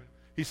heaven.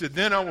 He said,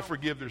 then I will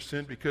forgive their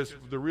sin, because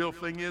the real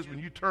thing is when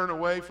you turn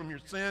away from your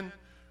sin,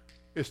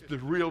 it's the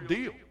real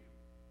deal.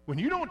 When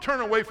you don't turn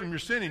away from your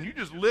sin and you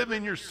just live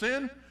in your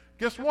sin,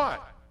 guess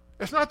what?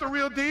 It's not the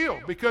real deal,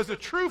 because a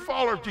true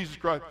follower of Jesus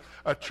Christ,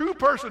 a true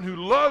person who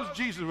loves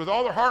Jesus with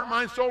all their heart,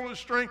 mind, soul, and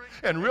strength,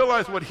 and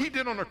realize what he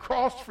did on the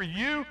cross for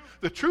you,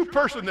 the true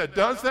person that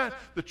does that,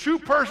 the true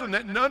person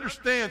that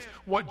understands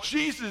what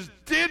Jesus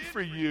did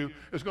for you,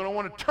 is going to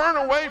want to turn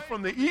away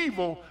from the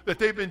evil that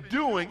they've been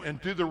doing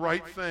and do the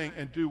right thing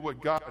and do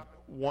what God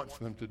wants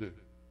them to do.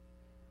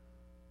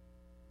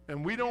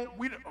 And we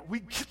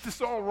get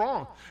this all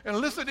wrong. And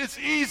listen, it's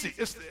easy.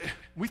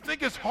 We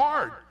think it's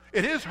hard.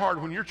 It is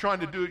hard when you're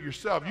trying to do it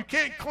yourself. You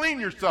can't clean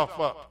yourself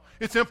up.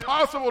 It's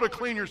impossible to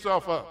clean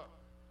yourself up.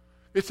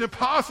 It's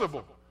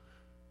impossible.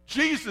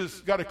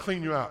 Jesus got to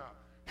clean you out.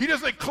 He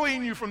doesn't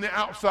clean you from the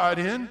outside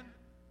in.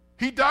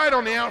 He died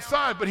on the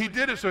outside, but he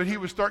did it so he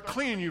would start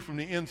cleaning you from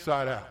the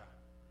inside out.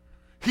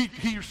 He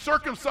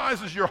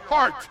circumcises your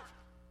heart.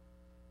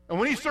 And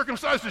when he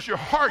circumcises your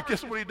heart,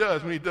 guess what he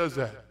does when he does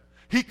that?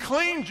 He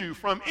cleans you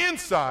from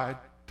inside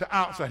to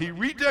outside. He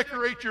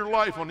redecorates your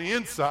life on the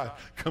inside,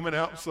 coming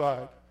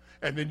outside.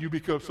 And then you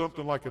become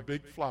something like a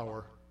big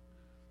flower,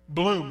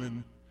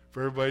 blooming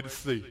for everybody to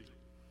see.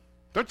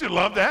 Don't you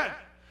love that?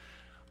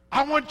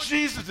 I want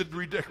Jesus to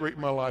redecorate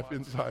my life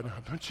inside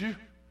out, don't you?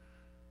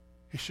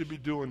 He should be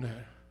doing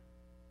that.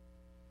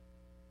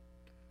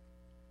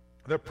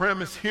 The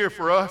premise here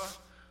for us,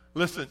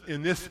 listen,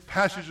 in this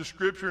passage of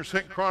Scripture in 2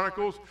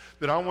 Chronicles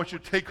that I want you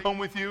to take home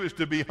with you is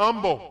to be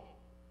humble,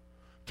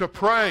 to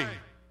pray,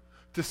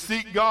 to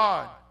seek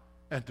God,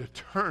 and to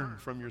turn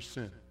from your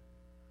sin.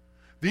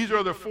 These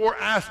are the four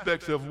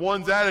aspects of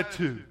one's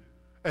attitude,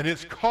 and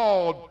it's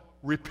called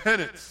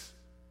repentance.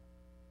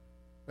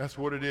 That's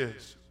what it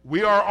is.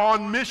 We are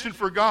on mission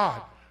for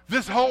God.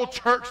 This whole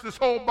church, this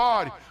whole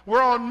body,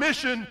 we're on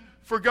mission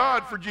for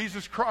God, for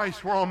Jesus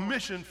Christ. We're on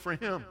mission for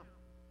him.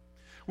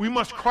 We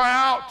must cry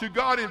out to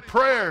God in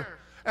prayer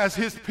as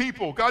his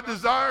people. God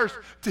desires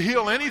to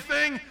heal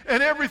anything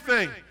and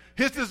everything.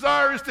 His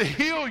desire is to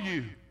heal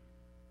you.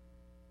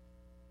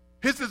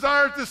 His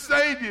desire is to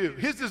save you.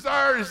 His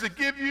desire is to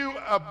give you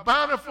a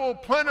bountiful,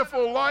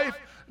 plentiful life,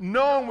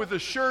 knowing with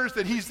assurance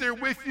that he's there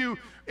with you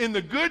in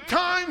the good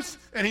times,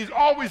 and he's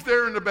always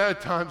there in the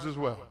bad times as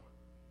well.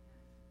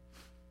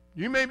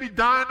 You may be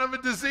dying of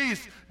a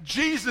disease.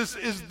 Jesus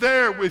is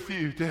there with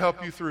you to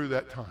help you through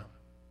that time.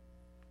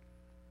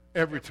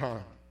 Every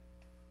time,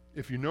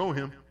 if you know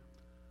him.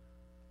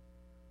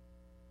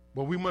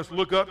 But we must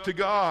look up to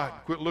God.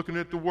 Quit looking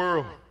at the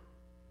world.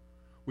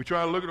 We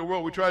try to look at the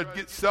world. We try to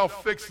get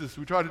self-fixes.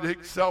 We try to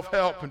take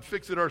self-help and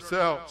fix it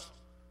ourselves.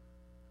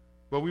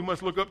 But we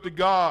must look up to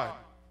God.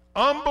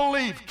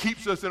 Unbelief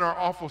keeps us in our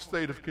awful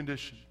state of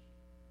condition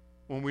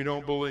when we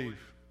don't believe.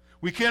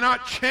 We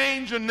cannot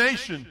change a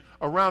nation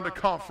around a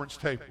conference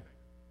table.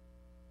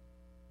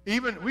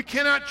 We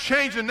cannot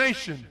change a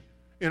nation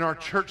in our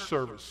church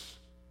service.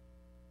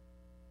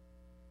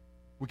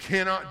 We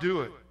cannot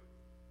do it.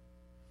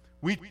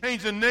 We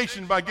change a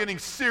nation by getting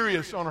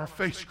serious on our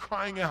face,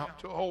 crying out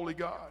to a holy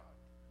God.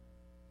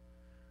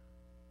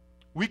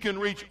 We can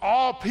reach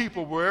all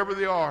people wherever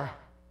they are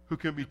who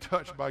can be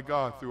touched by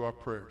God through our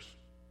prayers.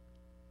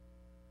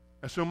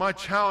 And so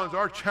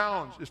our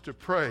challenge is to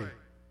pray,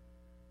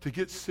 to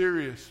get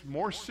serious,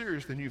 more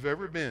serious than you've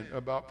ever been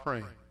about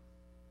praying.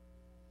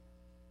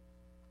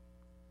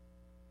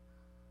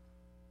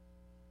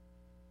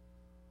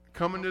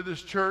 Coming to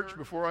this church,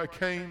 before I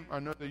came, I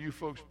know that you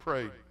folks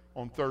prayed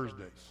on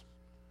Thursdays.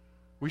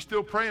 We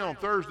still pray on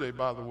Thursday,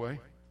 by the way.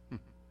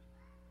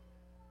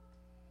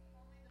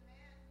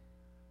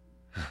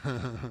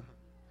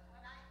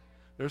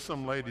 There's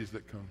some ladies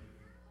that come.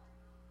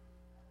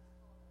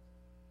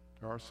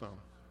 There are some.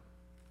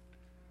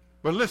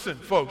 But listen,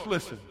 folks,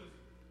 listen.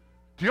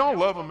 Do y'all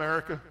love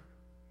America?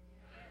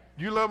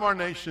 Do you love our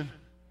nation?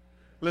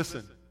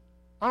 Listen,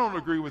 I don't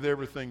agree with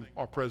everything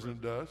our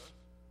president does.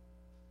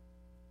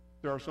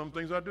 There are some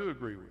things I do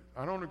agree with.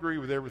 I don't agree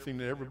with everything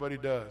that everybody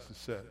does and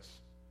says.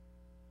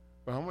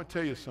 But I'm going to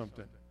tell you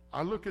something.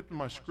 I look at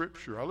my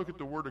scripture. I look at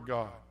the Word of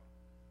God.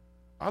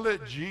 I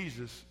let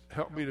Jesus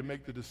help me to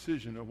make the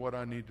decision of what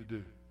I need to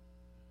do.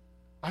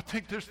 I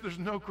think there's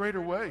no greater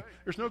way.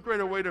 There's no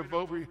greater way to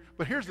vote for you.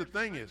 But here's the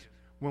thing is,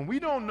 when we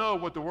don't know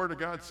what the Word of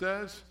God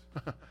says,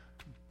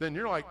 then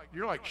you're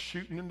like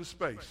shooting into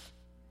space.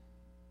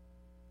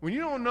 When you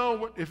don't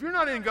know if you're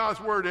not in God's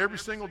Word every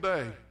single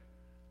day,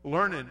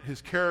 learning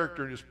his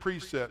character and his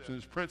precepts and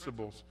his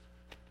principles,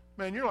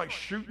 man, you're like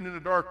shooting in a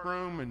dark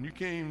room and you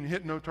can't even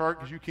hit no target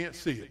because you can't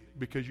see it,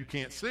 because you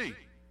can't see.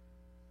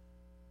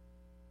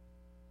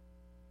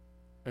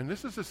 And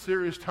this is a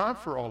serious time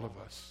for all of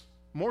us.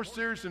 More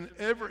serious than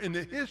ever in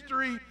the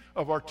history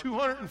of our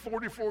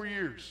 244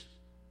 years.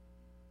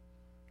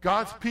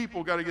 God's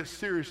people got to get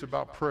serious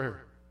about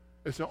prayer.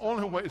 It's the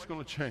only way it's going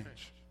to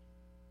change.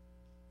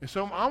 And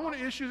so I want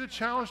to issue the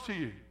challenge to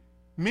you.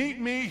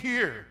 Meet me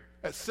here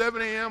at 7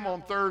 a.m.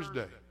 on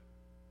Thursday.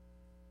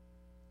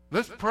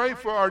 Let's pray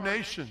for our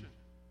nation.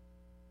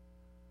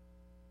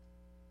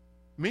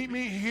 Meet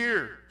me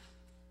here,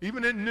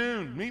 even at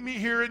noon. Meet me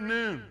here at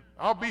noon.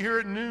 I'll be here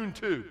at noon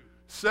too.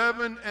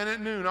 7 and at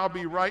noon, I'll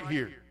be right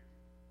here.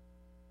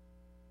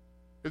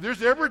 If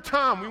there's ever a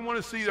time we want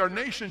to see our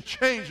nation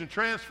change and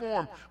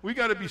transform, we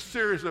got to be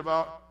serious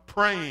about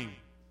praying.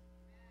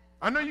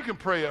 I know you can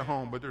pray at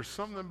home, but there's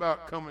something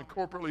about coming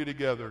corporately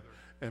together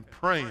and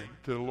praying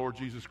to the Lord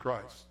Jesus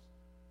Christ,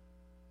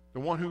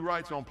 the one who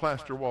writes on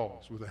plaster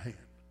walls with a hand.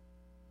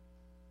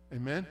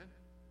 Amen?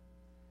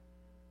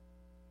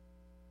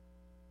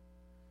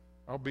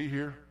 I'll be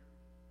here.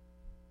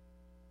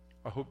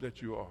 I hope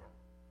that you are.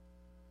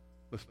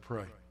 Let's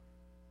pray.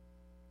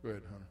 Go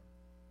ahead, honey.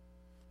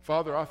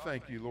 Father, I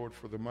thank you, Lord,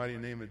 for the mighty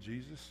name of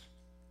Jesus.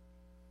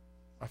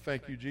 I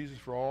thank you, Jesus,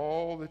 for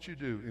all that you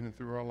do in and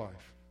through our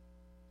life.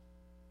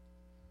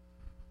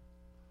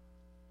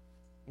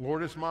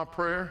 Lord, it's my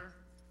prayer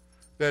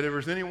that if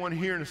there's anyone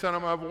here in the sound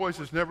of my voice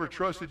that's never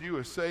trusted you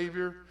as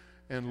Savior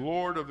and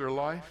Lord of their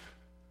life,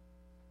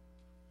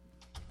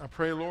 I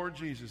pray, Lord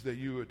Jesus, that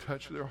you would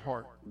touch their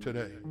heart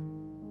today.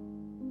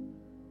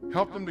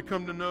 Help them to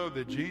come to know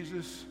that,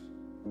 Jesus,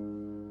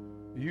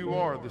 you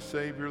are the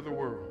Savior of the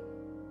world.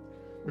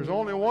 There's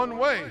only one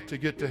way to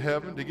get to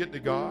heaven, to get to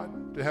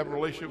God, to have a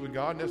relationship with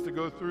God, and that's to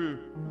go through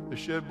the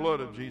shed blood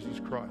of Jesus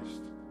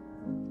Christ.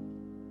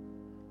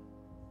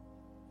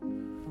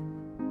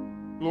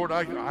 Lord,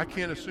 I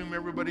can't assume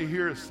everybody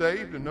here is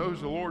saved and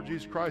knows the Lord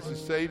Jesus Christ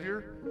as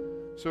Savior.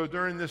 So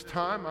during this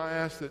time, I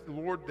ask that,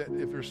 Lord, that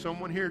if there's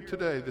someone here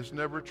today that's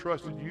never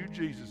trusted you,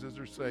 Jesus, as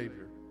their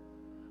Savior,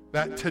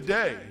 that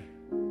today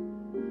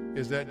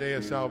is that day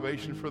of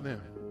salvation for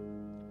them.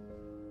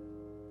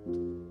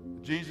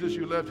 Jesus,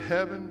 you left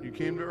heaven, you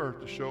came to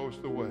earth to show us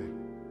the way,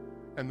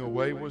 and the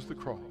way was the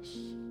cross.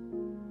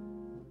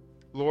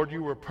 Lord,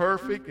 you were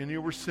perfect and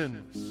you were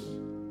sinless,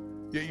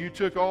 yet you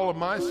took all of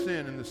my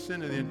sin and the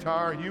sin of the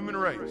entire human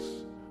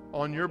race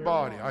on your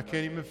body. I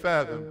can't even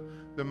fathom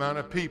the amount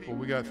of people.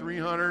 We got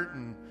 300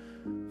 and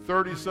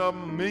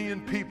 30-some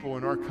million people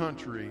in our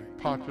country,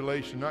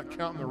 population, not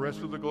counting the rest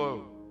of the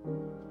globe.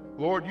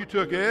 Lord, you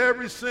took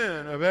every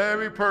sin of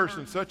every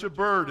person, such a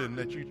burden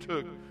that you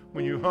took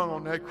when you hung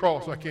on that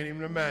cross. I can't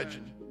even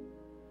imagine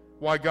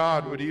why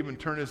God would even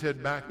turn his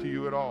head back to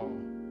you at all.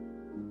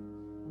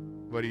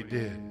 But he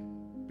did.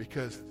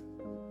 Because,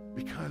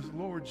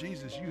 Lord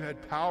Jesus, you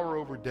had power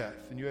over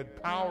death, and you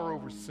had power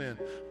over sin,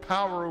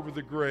 power over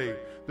the grave.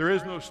 There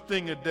is no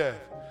sting of death.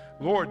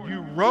 Lord, you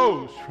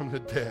rose from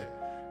the dead,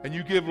 and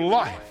you give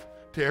life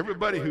to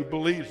everybody who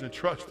believes and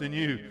trusts in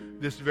you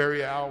this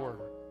very hour.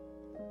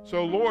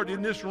 So, Lord,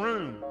 in this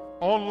room,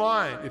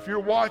 online, if you're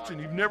watching,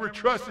 you've never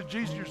trusted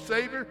Jesus your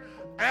Savior,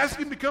 ask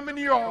him to come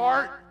into your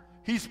heart.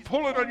 He's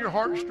pulling on your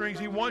heartstrings.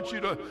 He wants you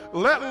to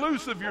let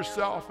loose of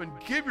yourself and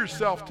give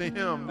yourself to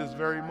him this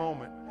very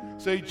moment.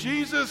 Say,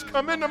 Jesus,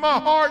 come into my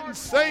heart and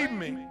save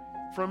me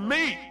from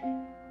me.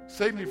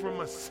 Save me from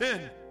my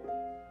sin.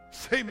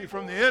 Save me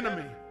from the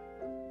enemy.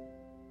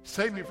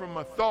 Save me from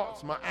my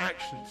thoughts, my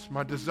actions,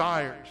 my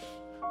desires,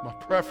 my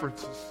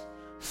preferences.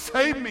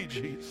 Save me,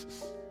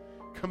 Jesus.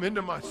 Come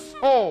into my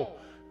soul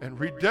and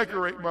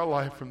redecorate my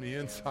life from the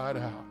inside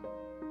out.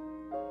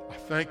 I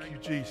thank you,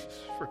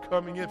 Jesus, for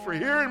coming in, for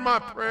hearing my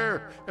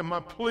prayer and my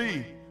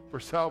plea for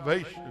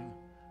salvation.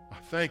 I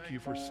thank you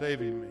for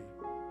saving me.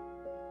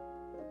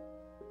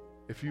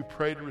 If you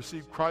pray to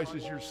receive Christ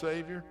as your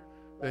Savior,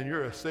 then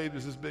you're as saved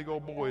as this big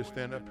old boy is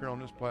standing up here on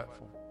this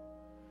platform.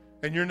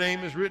 And your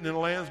name is written in the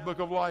Lamb's Book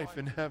of Life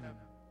in heaven.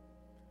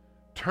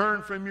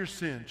 Turn from your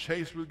sin,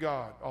 chase with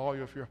God all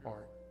of your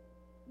heart.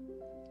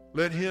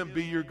 Let him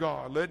be your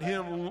God. Let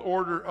him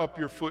order up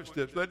your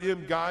footsteps. Let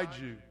him guide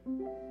you.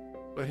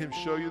 Let him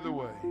show you the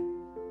way.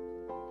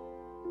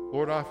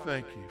 Lord, I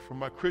thank you for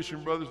my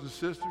Christian brothers and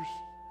sisters.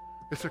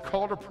 It's a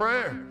call to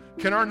prayer.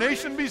 Can our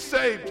nation be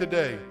saved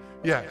today?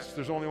 Yes,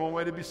 there's only one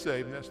way to be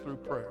saved, and that's through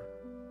prayer.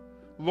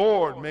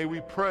 Lord, may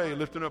we pray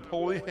lifting up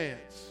holy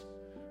hands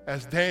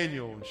as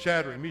Daniel and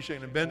Shadrach, Meshach,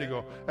 and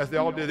Abednego, as they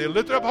all did. They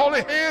lifted up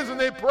holy hands and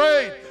they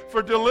prayed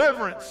for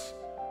deliverance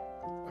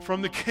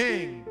from the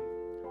king.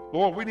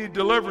 Lord, we need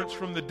deliverance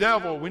from the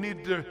devil. We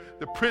need the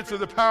prince of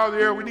the power of the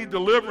air. We need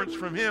deliverance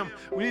from him.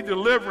 We need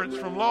deliverance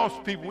from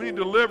lost people. We need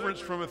deliverance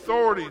from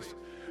authorities.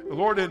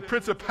 Lord, and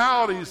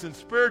principalities and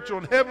spiritual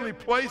and heavenly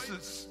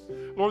places.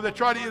 Lord, that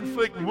try to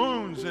inflict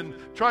wounds and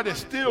try to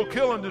steal,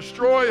 kill, and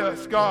destroy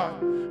us,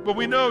 God. But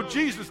we know,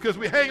 Jesus, because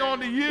we hang on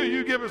to you,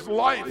 you give us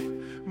life,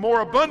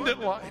 more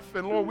abundant life.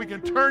 And Lord, we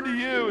can turn to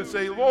you and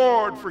say,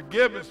 Lord,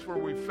 forgive us for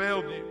we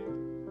failed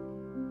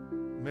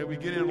you. May we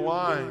get in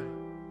line.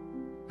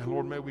 And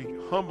Lord, may we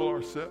humble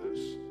ourselves.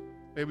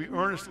 May we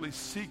earnestly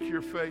seek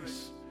your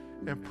face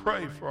and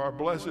pray for our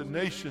blessed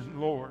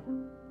nation, Lord,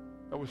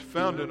 that was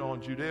founded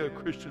on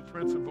Judeo-Christian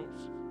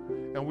principles.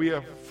 And we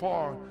have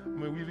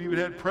we've even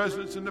had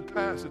presidents in the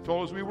past that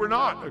told us we were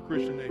not a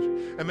Christian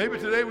nation. And maybe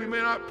today we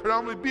may not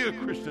predominantly be a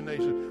Christian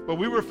nation, but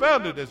we were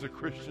founded as a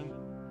Christian.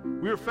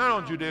 We were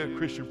founded on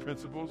Judeo-Christian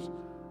principles.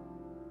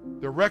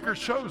 The record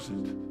shows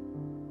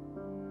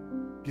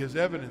it, gives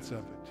evidence of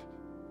it.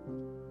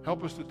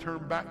 Help us to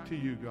turn back to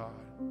you, God.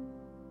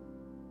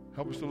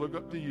 Help us to look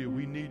up to you.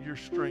 We need your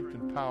strength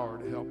and power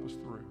to help us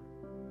through.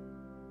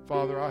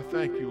 Father, I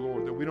thank you,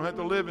 Lord, that we don't have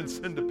to live in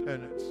sin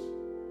dependence,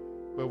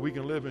 but we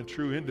can live in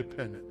true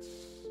independence.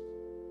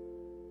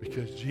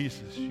 Because,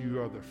 Jesus,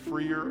 you are the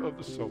freer of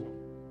the soul,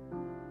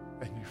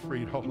 and you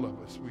freed all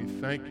of us. We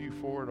thank you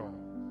for it all.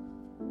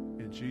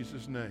 In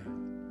Jesus'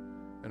 name.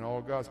 And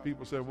all God's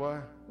people said,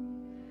 what?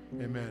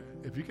 Amen.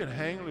 If you can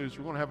hang loose,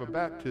 we're going to have a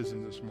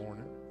baptism this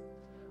morning.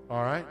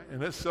 All right? And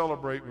let's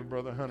celebrate with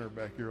Brother Hunter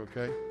back here,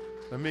 okay?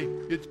 Let me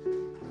get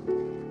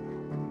you.